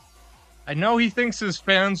 I know he thinks his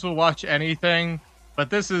fans will watch anything,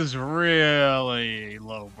 but this is really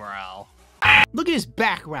lowbrow. Look at his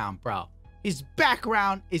background, bro. His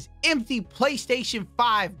background is empty PlayStation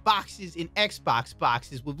 5 boxes and Xbox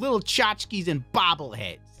boxes with little tchotchkes and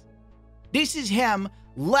bobbleheads. This is him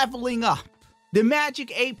leveling up. The magic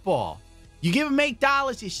 8-ball. You give him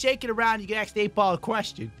 $8, you shake it around, you can ask the 8-ball a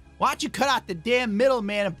question. Why don't you cut out the damn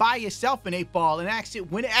middleman and buy yourself an 8-ball and ask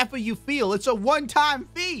it whenever you feel? It's a one-time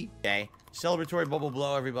fee. Okay. Celebratory bubble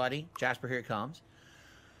blow, everybody. Jasper, here it comes.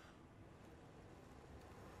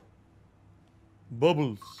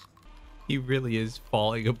 Bubbles. He really is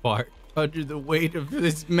falling apart under the weight of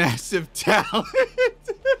this massive talent.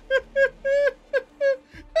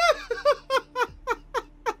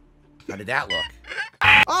 How did that look?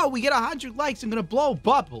 Oh, we get 100 likes. I'm gonna blow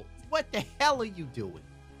bubbles. What the hell are you doing?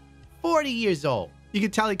 40 years old. You can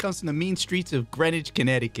tell he comes from the mean streets of Greenwich,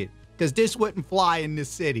 Connecticut, because this wouldn't fly in this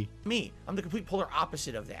city. Me, I'm the complete polar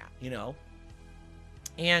opposite of that, you know?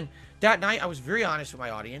 And that night, I was very honest with my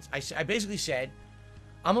audience. I basically said,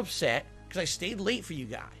 I'm upset because I stayed late for you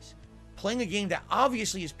guys, playing a game that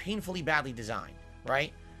obviously is painfully badly designed,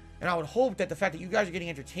 right? And I would hope that the fact that you guys are getting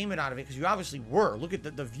entertainment out of it, because you obviously were. Look at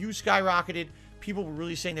the views skyrocketed. People were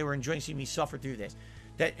really saying they were enjoying seeing me suffer through this.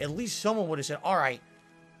 That at least someone would have said, all right,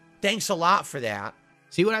 thanks a lot for that.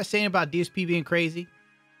 See what I was saying about DSP being crazy?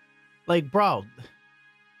 Like, bro,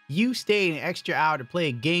 you staying an extra hour to play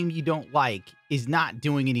a game you don't like is not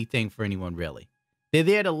doing anything for anyone, really. They're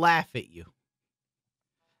there to laugh at you.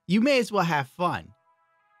 You may as well have fun.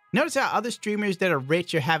 Notice how other streamers that are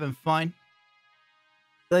rich are having fun?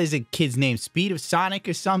 There's a kid's name, Speed of Sonic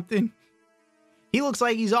or something. He looks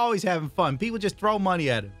like he's always having fun. People just throw money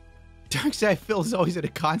at him. DarkseeDaPHil is always in a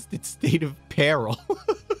constant state of peril.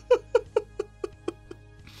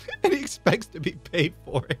 And he expects to be paid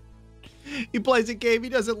for it. He plays a game he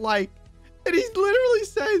doesn't like. And he literally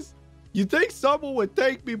says, you think someone would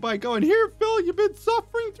thank me by going, here, Phil, you've been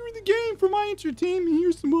suffering through the game for my entertainment.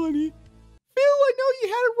 Here's some money. Phil, I know you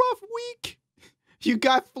had a rough week. You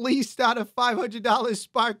got fleeced out of $500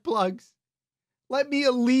 spark plugs. Let me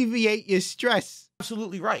alleviate your stress.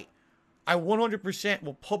 Absolutely right. I 100%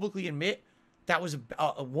 will publicly admit that was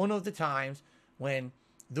one of the times when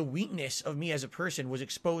the weakness of me as a person was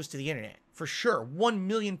exposed to the internet. For sure,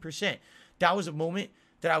 1,000,000%. That was a moment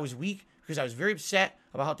that I was weak because I was very upset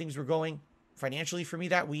about how things were going financially for me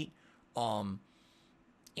that week. And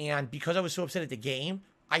because I was so upset at the game,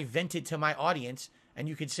 I vented to my audience, and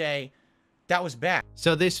you could say that was bad.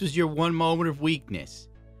 So this was your one moment of weakness.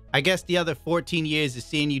 I guess the other 14 years of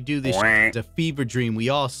seeing you do this is a fever dream we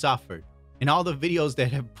all suffered. And all the videos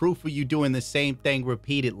that have proof of you doing the same thing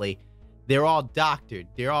repeatedly, they're all doctored.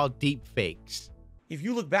 They're all deep fakes. If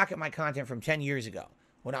you look back at my content from 10 years ago,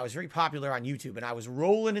 when I was very popular on YouTube and I was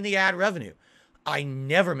rolling in the ad revenue, I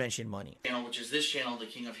never mentioned money. Which is this channel, The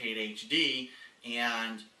King of Hate HD,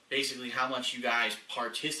 and basically how much you guys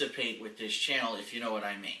participate with this channel, if you know what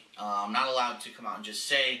I mean. I'm not allowed to come out and just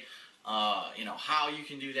say, you know, how you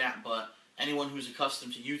can do that, but anyone who's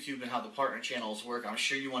accustomed to YouTube and how the partner channels work, I'm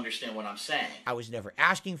sure you understand what I'm saying. I was never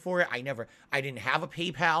asking for it. I didn't have a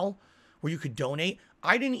PayPal where you could donate.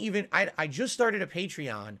 I just started a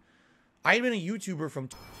Patreon. I had been a YouTuber from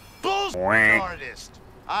bullshit artist.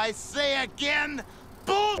 I say again,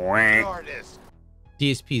 bullshit artist.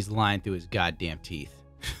 DSP's lying through his goddamn teeth.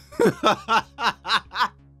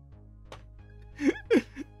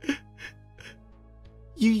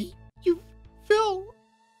 Phil,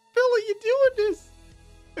 are you doing this?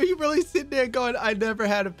 Are you really sitting there going, I never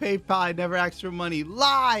had a PayPal, I never asked for money?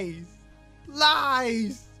 Lies!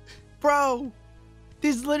 Lies! Bro,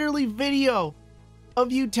 there's literally video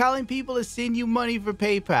of you telling people to send you money for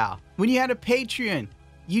PayPal. When you had a Patreon,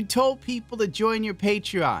 you told people to join your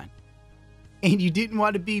Patreon. And you didn't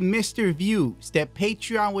want to be Mr. Views, that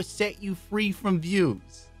Patreon would set you free from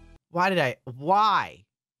views. Why did I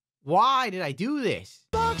do this?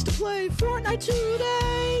 Box to play Fortnite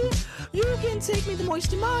today. You can take me to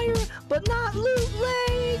MoistCr1tikal, but not Loot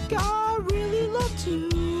Lake. I really love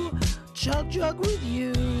to chug with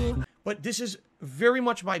you. But this is very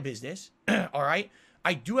much my business, all right?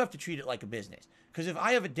 I do have to treat it like a business. Because if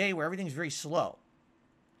I have a day where everything's very slow,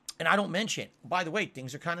 and I don't mention, by the way,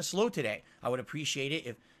 things are kind of slow today, I would appreciate it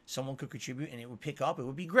if someone could contribute and it would pick up. It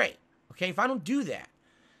would be great, okay? If I don't do that,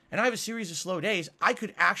 and I have a series of slow days, I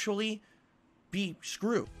could actually be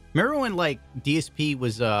screwed. Remember when, like, DSP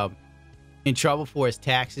was in trouble for his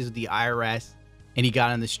taxes with the IRS, and he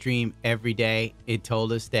got on the stream every day and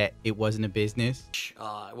told us that it wasn't a business?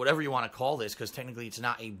 Whatever you want to call this, because technically it's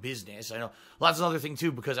not a business. I know that's another thing,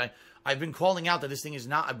 too, because I've been calling out that this thing is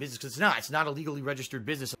not a business, because it's not a legally registered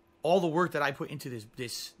business. All the work that I put into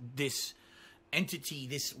this entity,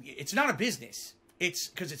 it's not a business. It's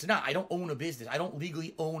because it's not. I don't own a business. I don't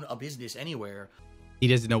legally own a business anywhere. He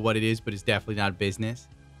doesn't know what it is, but it's definitely not a business.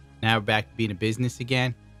 Now we're back to being a business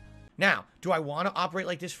again. Now, do I want to operate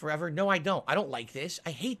like this forever? No, I don't. I don't like this.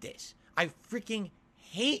 I hate this. I freaking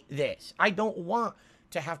hate this. I don't want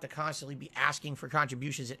to have to constantly be asking for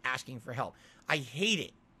contributions and asking for help. I hate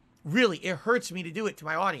it. Really, it hurts me to do it to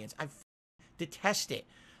my audience. I detest it.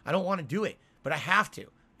 I don't want to do it, but I have to.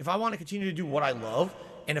 If I want to continue to do what I love,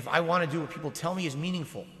 and if I want to do what people tell me is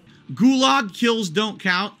meaningful. Gulag kills don't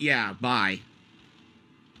count. Yeah, bye.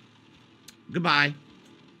 Goodbye.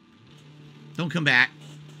 Don't come back.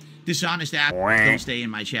 Dishonest app. Don't stay in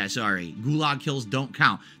my chat. Sorry. Gulag kills don't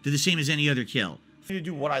count. They're the same as any other kill. To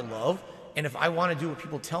do what I love, and if I want to do what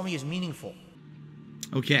people tell me is meaningful.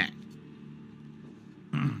 Okay.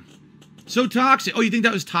 So toxic. Oh, you think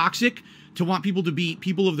that was toxic? To want people to be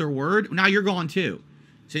people of their word? Now you're gone too.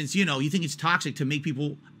 Since, you know, you think it's toxic to make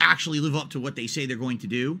people actually live up to what they say they're going to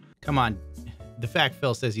do. Come on. The fact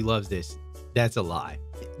Phil says he loves this, that's a lie.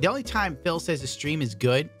 The only time Phil says a stream is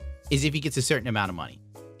good is if he gets a certain amount of money.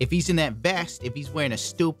 If he's in that vest, if he's wearing a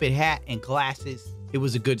stupid hat and glasses, it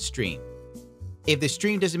was a good stream. If the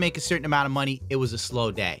stream doesn't make a certain amount of money, it was a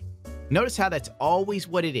slow day. Notice how that's always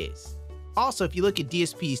what it is. Also, if you look at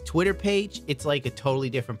DSP's Twitter page, it's like a totally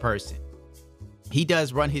different person. He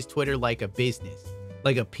does run his Twitter like a business,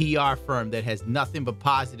 like a PR firm that has nothing but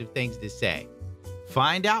positive things to say.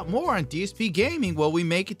 Find out more on DSP Gaming while we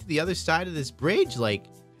make it to the other side of this bridge. Like,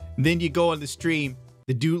 then you go on the stream,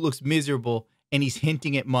 the dude looks miserable, and he's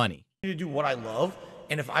hinting at money. To do what I love,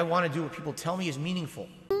 and if I want to do what people tell me is meaningful.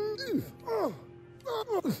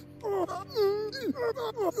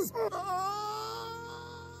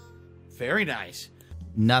 Very nice.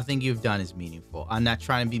 Nothing you've done is meaningful. I'm not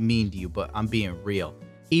trying to be mean to you, but I'm being real.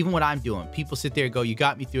 Even what I'm doing, people sit there and go, you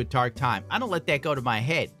got me through a dark time. I don't let that go to my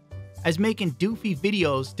head. I was making doofy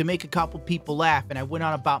videos to make a couple people laugh, and I went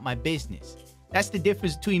on about my business. That's the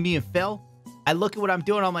difference between me and Phil. I look at what I'm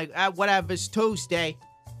doing, I'm like, whatever, it's Tuesday.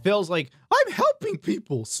 Phil's like, I'm helping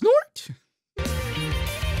people, snort.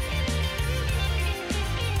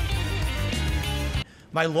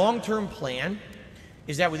 My long-term plan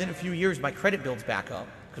is that within a few years, my credit builds back up,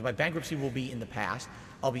 because my bankruptcy will be in the past.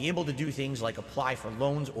 I'll be able to do things like apply for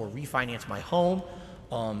loans or refinance my home,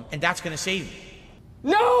 and that's going to save me.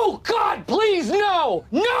 No! God, please, no!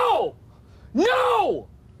 No! No!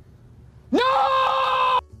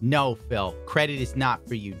 No! No, Phil, credit is not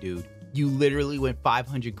for you, dude. You literally went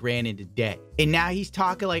 500 grand into debt. And now he's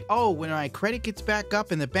talking like, oh, when my credit gets back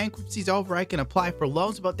up and the bankruptcy's over, I can apply for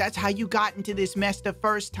loans. But that's how you got into this mess the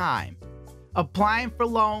first time. Applying for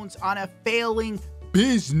loans on a failing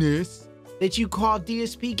business that you call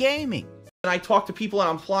DSP gaming. And I talk to people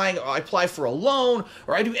and I apply for a loan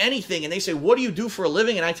or I do anything and they say, what do you do for a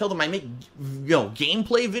living? And I tell them I make,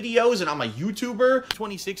 gameplay videos and I'm a YouTuber.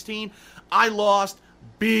 2016, I lost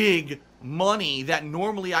big money that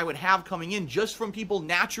normally I would have coming in just from people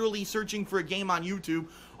naturally searching for a game on YouTube.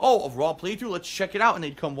 Oh, a raw playthrough, let's check it out. And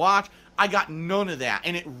they'd come watch. I got none of that.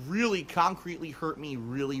 And it really concretely hurt me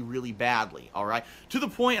really, really badly. All right. To the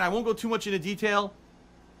point, and I won't go too much into detail,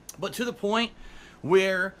 but to the point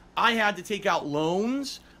where I had to take out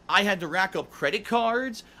loans, I had to rack up credit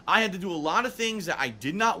cards, I had to do a lot of things that I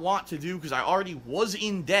did not want to do because I already was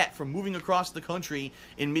in debt from moving across the country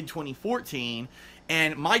in mid-2014,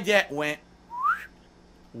 and my debt went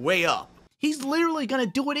way up. He's literally gonna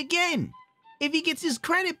do it again if he gets his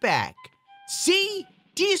credit back. See?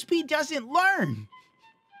 DSP doesn't learn.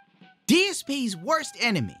 DSP's worst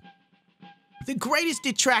enemy, the greatest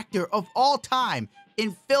detractor of all time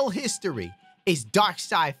in Phil history, is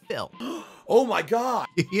DarkseeDaPHil. Oh my God.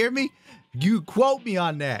 You hear me? You quote me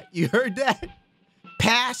on that. You heard that?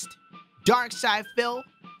 Past DarkseeDaPHil,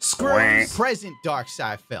 screws present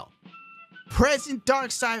DarkseeDaPHil. Present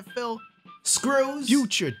DarkseeDaPHil screws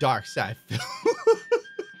future DarkseeDaPHil.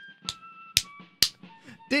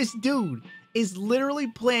 This dude is literally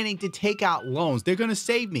planning to take out loans. They're gonna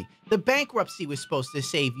save me. The bankruptcy was supposed to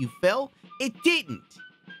save you, Phil. It didn't.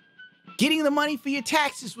 Getting the money for your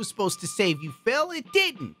taxes was supposed to save you, Phil. It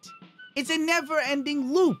didn't. It's a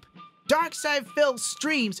never-ending loop. DarkseeDaPHil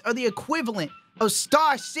streams are the equivalent of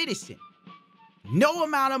Star Citizen. No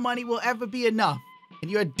amount of money will ever be enough,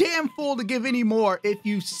 and you're a damn fool to give any more if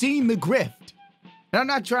you've seen the grift. And I'm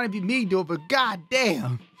not trying to be mean to it, but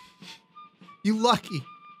goddamn, you lucky.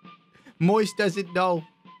 Moist doesn't know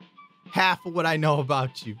half of what I know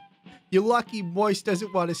about you. You're lucky Moist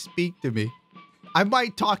doesn't want to speak to me. I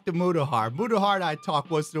might talk to Mutahar. Mutahar and I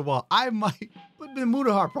talk once in a while. I might, but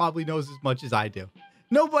Mutahar probably knows as much as I do.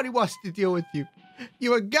 Nobody wants to deal with you.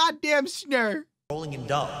 You're a goddamn snare. Rolling in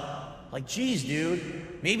dough. Like, geez, dude.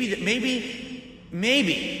 Maybe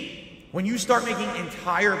when you start making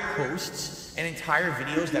entire posts and entire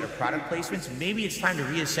videos that are product placements, maybe it's time to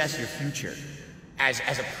reassess your future as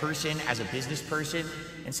a person, as a business person,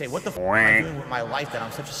 and say, what the f am I doing with my life that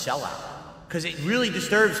I'm such a sellout? Because it really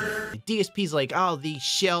disturbs me. The DSP's like, oh, these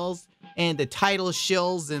shells and the title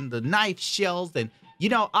shills and the knife shells. And,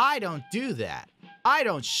 I don't do that. I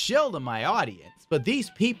don't shill to my audience. But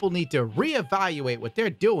these people need to reevaluate what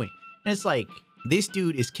they're doing. And it's like, this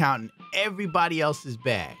dude is counting everybody else's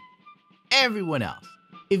bag. Everyone else.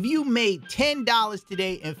 If you made $10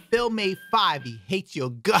 today and Phil made $5, he hates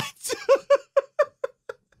your guts.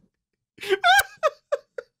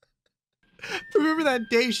 Remember that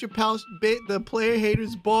Dave Chappelle bit, the player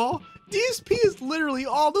haters ball? DSP is literally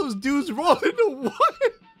all those dudes rolling into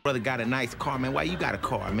one. Brother got a nice car, man. Why you got a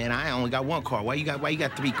car, man? I only got one car. Why you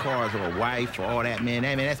got 3 cars or a wife or all that, man?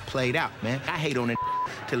 That's played out, man. I hate on it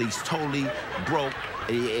till he's totally broke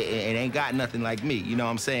and ain't got nothing like me. You know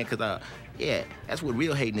what I'm saying? Cause yeah, that's what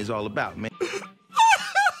real hating is all about, man.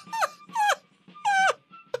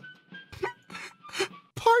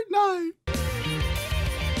 Part 9.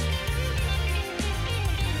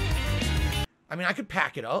 I mean, I could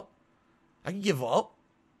pack it up. I can give up,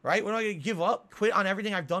 right? What am I going to give up? Quit on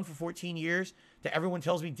everything I've done for 14 years that everyone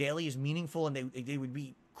tells me daily is meaningful and they would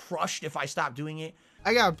be crushed if I stopped doing it.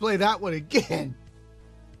 I got to play that one again.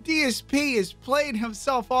 DSP is playing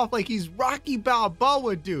himself off like he's Rocky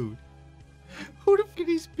Balboa, dude. Who the f*** are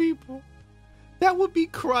these people? That would be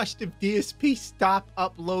crushed if DSP stopped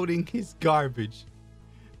uploading his garbage.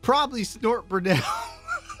 Probably Snort Burnell.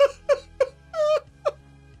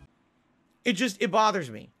 It bothers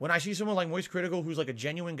me when I see someone like MoistCr1tikal who's like a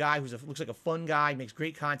genuine guy, looks like a fun guy, makes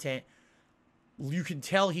great content. You can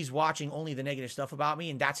tell he's watching only the negative stuff about me,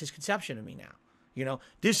 and that's his conception of me now.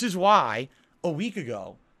 This is why a week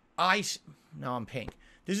ago, now I'm pink.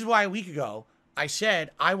 This is why a week ago, I said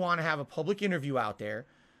I want to have a public interview out there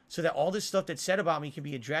so that all this stuff that's said about me can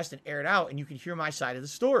be addressed and aired out, and you can hear my side of the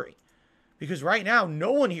story. Because right now,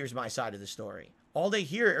 no one hears my side of the story. All they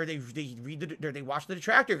hear, or they watch the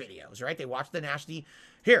detractor videos, right? They watch the nasty,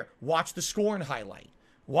 watch the Scorn highlight.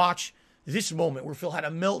 watch this moment where Phil had a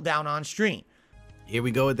meltdown on stream. Here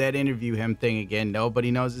we go with that interview him thing again.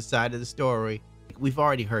 Nobody knows his side of the story. We've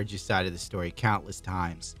already heard your side of the story countless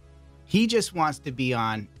times. He just wants to be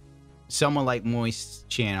on someone like Moist's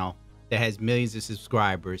channel that has millions of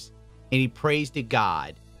subscribers, and he prays to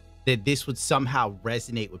God that this would somehow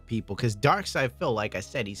resonate with people, because DarkseeDaPHil, like I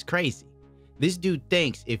said, he's crazy. This dude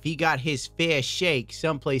thinks if he got his fair shake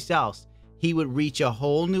someplace else, he would reach a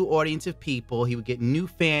whole new audience of people, he would get new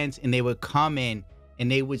fans, and they would come in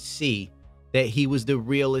and they would see that he was the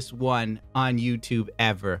realest one on YouTube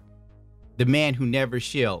ever. The man who never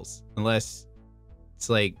shills, unless it's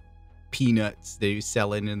like peanuts that he was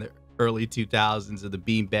selling in the early 2000s, or the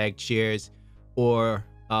beanbag chairs, or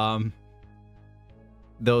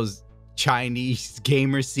those Chinese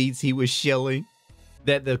gamer seats he was shilling.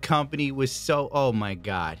 That the company was so, oh my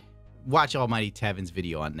God. Watch Almighty Tevin's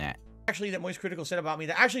video on that. Actually, that MoistCr1tikal said about me,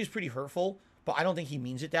 that actually is pretty hurtful, but I don't think he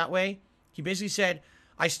means it that way. He basically said,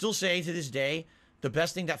 I still say to this day, the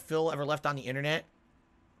best thing that Phil ever left on the internet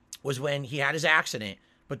was when he had his accident,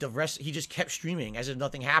 but the rest, he just kept streaming as if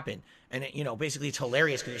nothing happened. And, it, you know, basically it's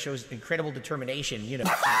hilarious because it shows incredible determination, you know.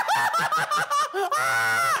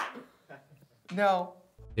 No.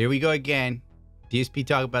 Here we go again. DSP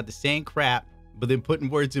talking about the same crap, but then putting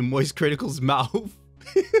words in MoistCr1tikal's mouth.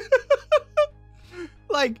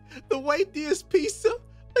 Like, the way DSP so,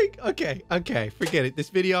 like, okay, forget it. This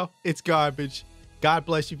video, it's garbage. God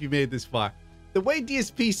bless you if you made it this far. The way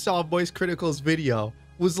DSP saw MoistCr1tikal's video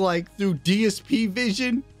was like through DSP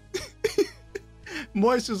vision.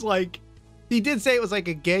 Moist was like, he did say it was like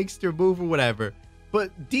a gangster move or whatever,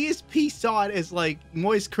 but DSP saw it as like,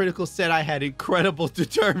 MoistCr1tikal said I had incredible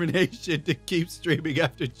determination to keep streaming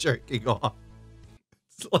after jerking off.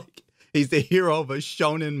 It's like, he's the hero of a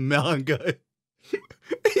shonen manga.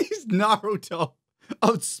 He's Naruto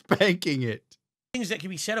out spanking it. Things that can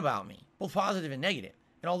be said about me, both positive and negative.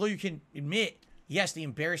 And although you can admit, yes, the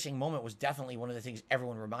embarrassing moment was definitely one of the things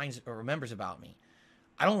everyone reminds or remembers about me,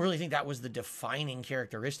 I don't really think that was the defining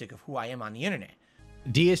characteristic of who I am on the internet.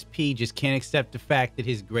 DSP just can't accept the fact that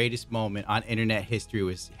his greatest moment on internet history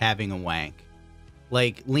was having a wank.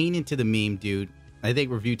 Like, lean into the meme, dude. I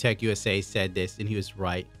think ReviewtechUSA said this, and he was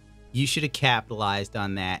right. You should have capitalized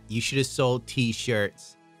on that. You should have sold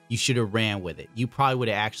t-shirts. You should have ran with it. You probably would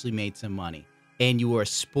have actually made some money. And you were a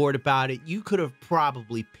sport about it. You could have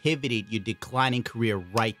probably pivoted your declining career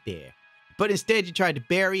right there. But instead, you tried to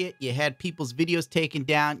bury it. You had people's videos taken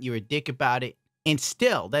down. You were a dick about it. And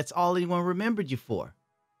still, that's all anyone remembered you for.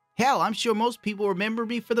 Hell, I'm sure most people remember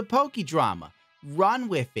me for the Pokey drama. Run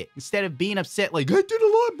with it. Instead of being upset like, I did a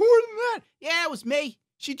lot more than that. Yeah, it was me.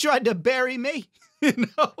 She tried to bury me.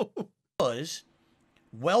 No. Was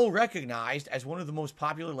well recognized as one of the most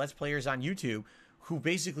popular Let's Players on YouTube, who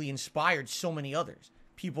basically inspired so many others.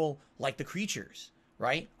 People like the Creatures,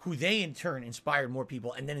 right? Who they in turn inspired more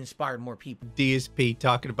people and then inspired more people. DSP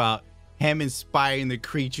talking about him inspiring the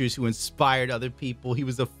Creatures who inspired other people. He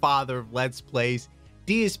was the father of Let's Plays.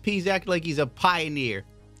 DSP's acting like he's a pioneer.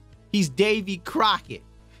 He's Davy Crockett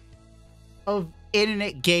of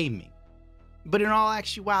internet gaming. But in all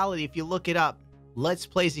actuality, if you look it up, Let's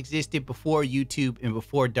Plays existed before YouTube and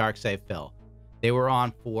before DarkseeDaPHil. They were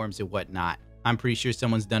on forums and whatnot. I'm pretty sure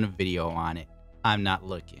someone's done a video on it. I'm not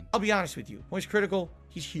looking. I'll be honest with you. MoistCr1tikal,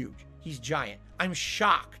 he's huge. He's giant. I'm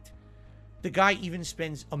shocked. The guy even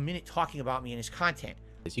spends a minute talking about me in his content.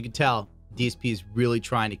 As you can tell, DSP is really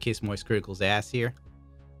trying to kiss MoistCr1tikal's ass here,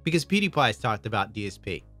 because PewDiePie's talked about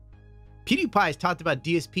DSP. PewDiePie's talked about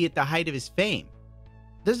DSP at the height of his fame.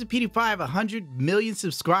 Doesn't PewDiePie have 100 million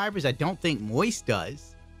subscribers? I don't think Moist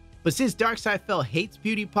does. But since DarkseeDaPHil hates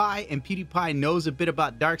PewDiePie and PewDiePie knows a bit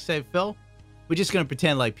about DarkseeDaPHil, we're just going to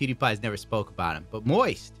pretend like PewDiePie's never spoke about him. But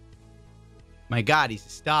Moist, my God, he's a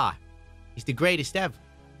star. He's the greatest ever.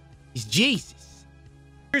 He's Jesus.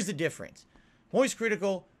 Here's the difference.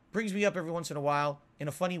 MoistCr1tikal brings me up every once in a while in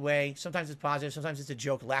a funny way. Sometimes it's positive. Sometimes it's a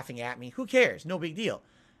joke laughing at me. Who cares? No big deal.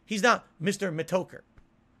 He's not Mr. Metokur.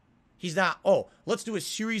 He's not, oh, let's do a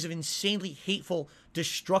series of insanely hateful,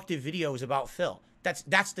 destructive videos about Phil.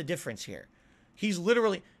 That's the difference here. He's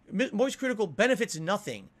literally, MoistCr1tikal benefits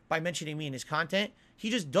nothing by mentioning me in his content. He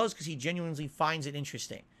just does because he genuinely finds it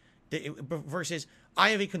interesting. Versus, I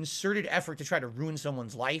have a concerted effort to try to ruin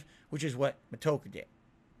someone's life, which is what Metokur did.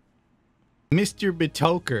 Mr.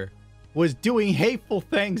 Metokur was doing hateful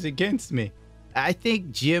things against me. I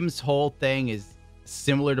think Jim's whole thing is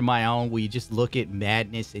similar to my own, where you just look at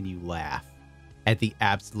madness and you laugh at the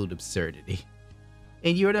absolute absurdity.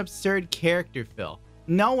 And you're an absurd character, Phil.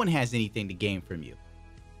 No one has anything to gain from you.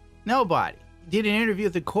 Nobody. Did an interview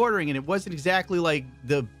with The Quartering, and it wasn't exactly like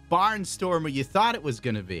the barnstormer you thought it was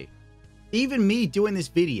going to be. Even me doing this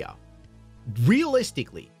video,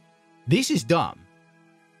 realistically, this is dumb.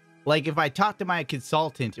 Like if I talk to my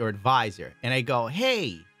consultant or advisor and I go,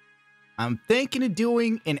 hey, I'm thinking of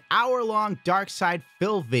doing an hour-long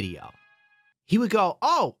DarkseeDaPHil video. He would go,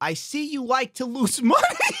 oh, I see you like to lose money.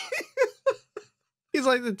 He's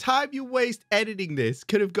like, the time you waste editing this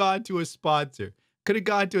could have gone to a sponsor. Could have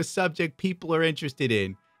gone to a subject people are interested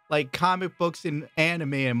in, like comic books and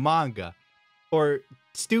anime and manga. Or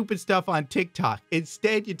stupid stuff on TikTok.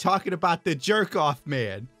 Instead, you're talking about the jerk-off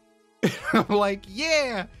man. I'm like,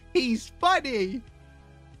 yeah, he's funny.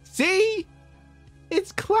 See?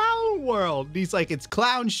 It's clown world. And he's like, it's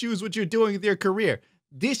clown shoes what you're doing with your career.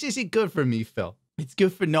 This isn't good for me, Phil. It's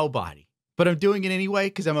good for nobody. But I'm doing it anyway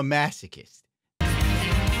because I'm a masochist.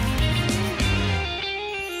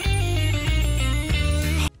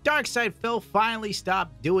 DarkseeDaPHil finally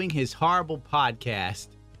stopped doing his horrible podcast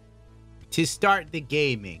to start the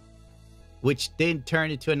gaming, which then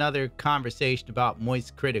turned into another conversation about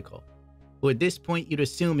MoistCr1tikal, who at this point you'd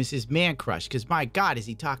assume is his man crush, because my God, is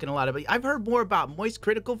he talking a lot about... I've heard more about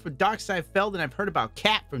MoistCr1tikal from DarkseeDaPHil than I've heard about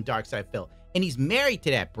Cat from DarkseeDaPHil, and he's married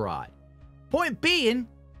to that broad. Point being,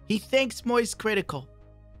 he thanks MoistCr1tikal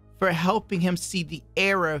for helping him see the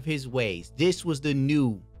error of his ways. This was the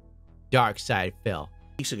new DarkseeDaPHil.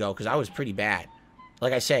 Weeks ago, because I was pretty bad.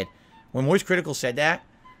 Like I said, when MoistCr1tikal said that,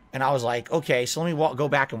 and I was like, okay, so let me go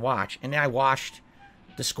back and watch. And then I watched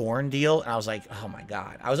the Scorn deal, and I was like, oh my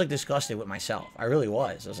God. I was like disgusted with myself. I really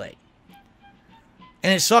was. I was like,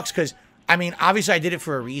 and it sucks because, I mean, obviously I did it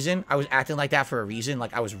for a reason. I was acting like that for a reason.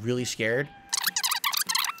 Like I was really scared.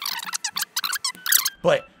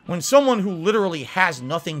 But when someone who literally has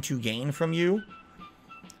nothing to gain from you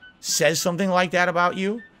says something like that about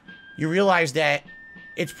you, you realize that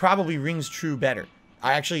it probably rings true better.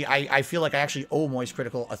 I feel like I actually owe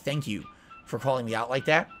MoistCr1tikal a thank you for calling me out like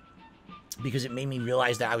that, because it made me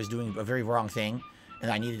realize that I was doing a very wrong thing and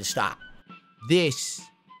I needed to stop. This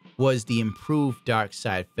was the improved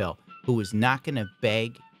DarkseeDaPHil, who was not going to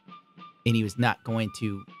beg, and he was not going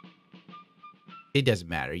to... It doesn't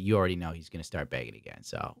matter. You already know he's going to start begging again,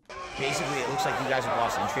 so... Basically, it looks like you guys have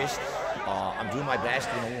lost interest. I'm doing my best.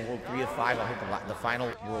 You know, World 3 of 5. I hope the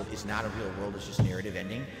final world is not a real world. It's just narrative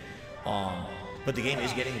ending. But the game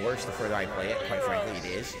is getting worse the further I play it. Quite frankly, it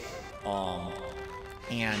is.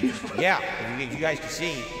 And yeah, if you guys can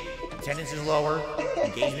see, attendance is lower,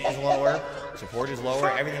 engagement is lower, support is lower,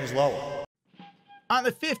 everything is lower. On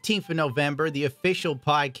the 15th of November, the official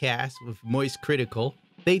podcast with MoistCr1tikal,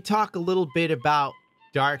 they talk a little bit about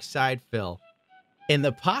DarkseeDaPHil and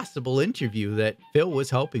the possible interview that Phil was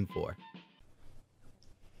hoping for.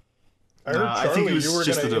 I heard Charlie, I think it was you were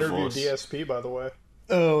going to interview DSP, by the way.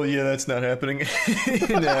 Oh yeah, that's not happening.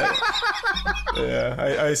 Yeah,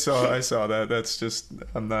 I saw that. That's just,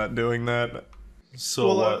 I'm not doing that. So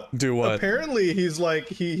well, what? Do what? Apparently he's like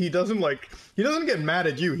he doesn't get mad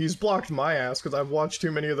at you. He's blocked my ass because I've watched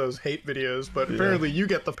too many of those hate videos. But apparently you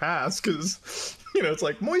get the pass because you know it's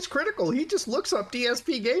like MoistCr1tikal. He just looks up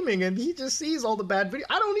DSP gaming and he just sees all the bad videos.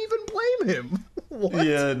 I don't even blame him. What?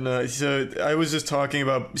 Yeah, no. So I was just talking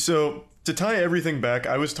about to tie everything back,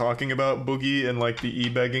 I was talking about Boogie and like the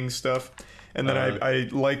e-begging stuff, and then I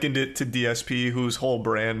likened it to DSP, whose whole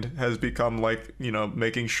brand has become like, you know,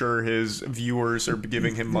 making sure his viewers are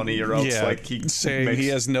giving him money, or else like he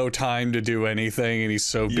has no time to do anything and he's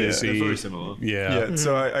so busy. Yeah, very similar. Yeah.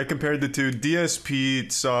 So I compared the two.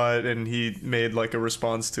 DSP saw it and he made like a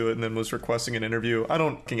response to it and then was requesting an interview. I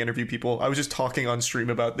don't interview people. I was just talking on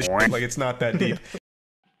stream about the shit. Like, it's not that deep.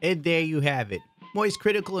 And there you have it.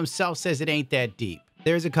 MoistCr1tikal himself says it ain't that deep.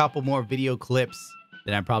 There's a couple more video clips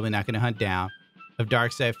that I'm probably not going to hunt down of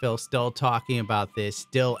DarkseeDaPHil still talking about this,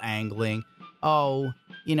 still angling. Oh,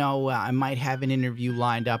 you know, I might have an interview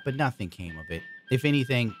lined up, but nothing came of it. If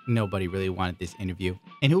anything, nobody really wanted this interview.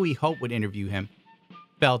 And who he hoped would interview him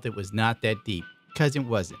felt it was not that deep, because it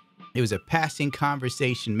wasn't. It was a passing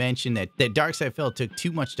conversation mention that DarkseeDaPHil took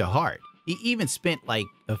too much to heart. He even spent like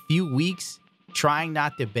a few weeks trying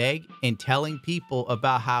not to beg and telling people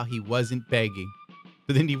about how he wasn't begging.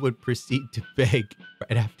 But then he would proceed to beg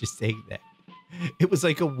right after saying that. It was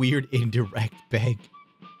like a weird indirect beg.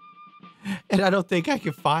 And I don't think I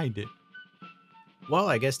can find it. Well,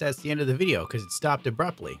 I guess that's the end of the video because it stopped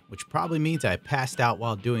abruptly, which probably means I passed out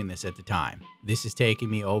while doing this at the time. This is taking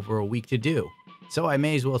me over a week to do. So I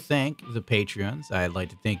may as well thank the Patreons. I'd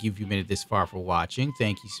like to thank you if you made it this far for watching.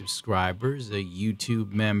 Thank you, subscribers,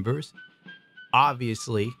 YouTube members.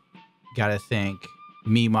 Obviously, gotta thank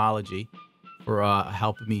Memeology for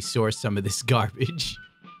helping me source some of this garbage.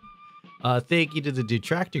 Thank you to the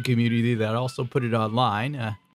detractor community that also put it online.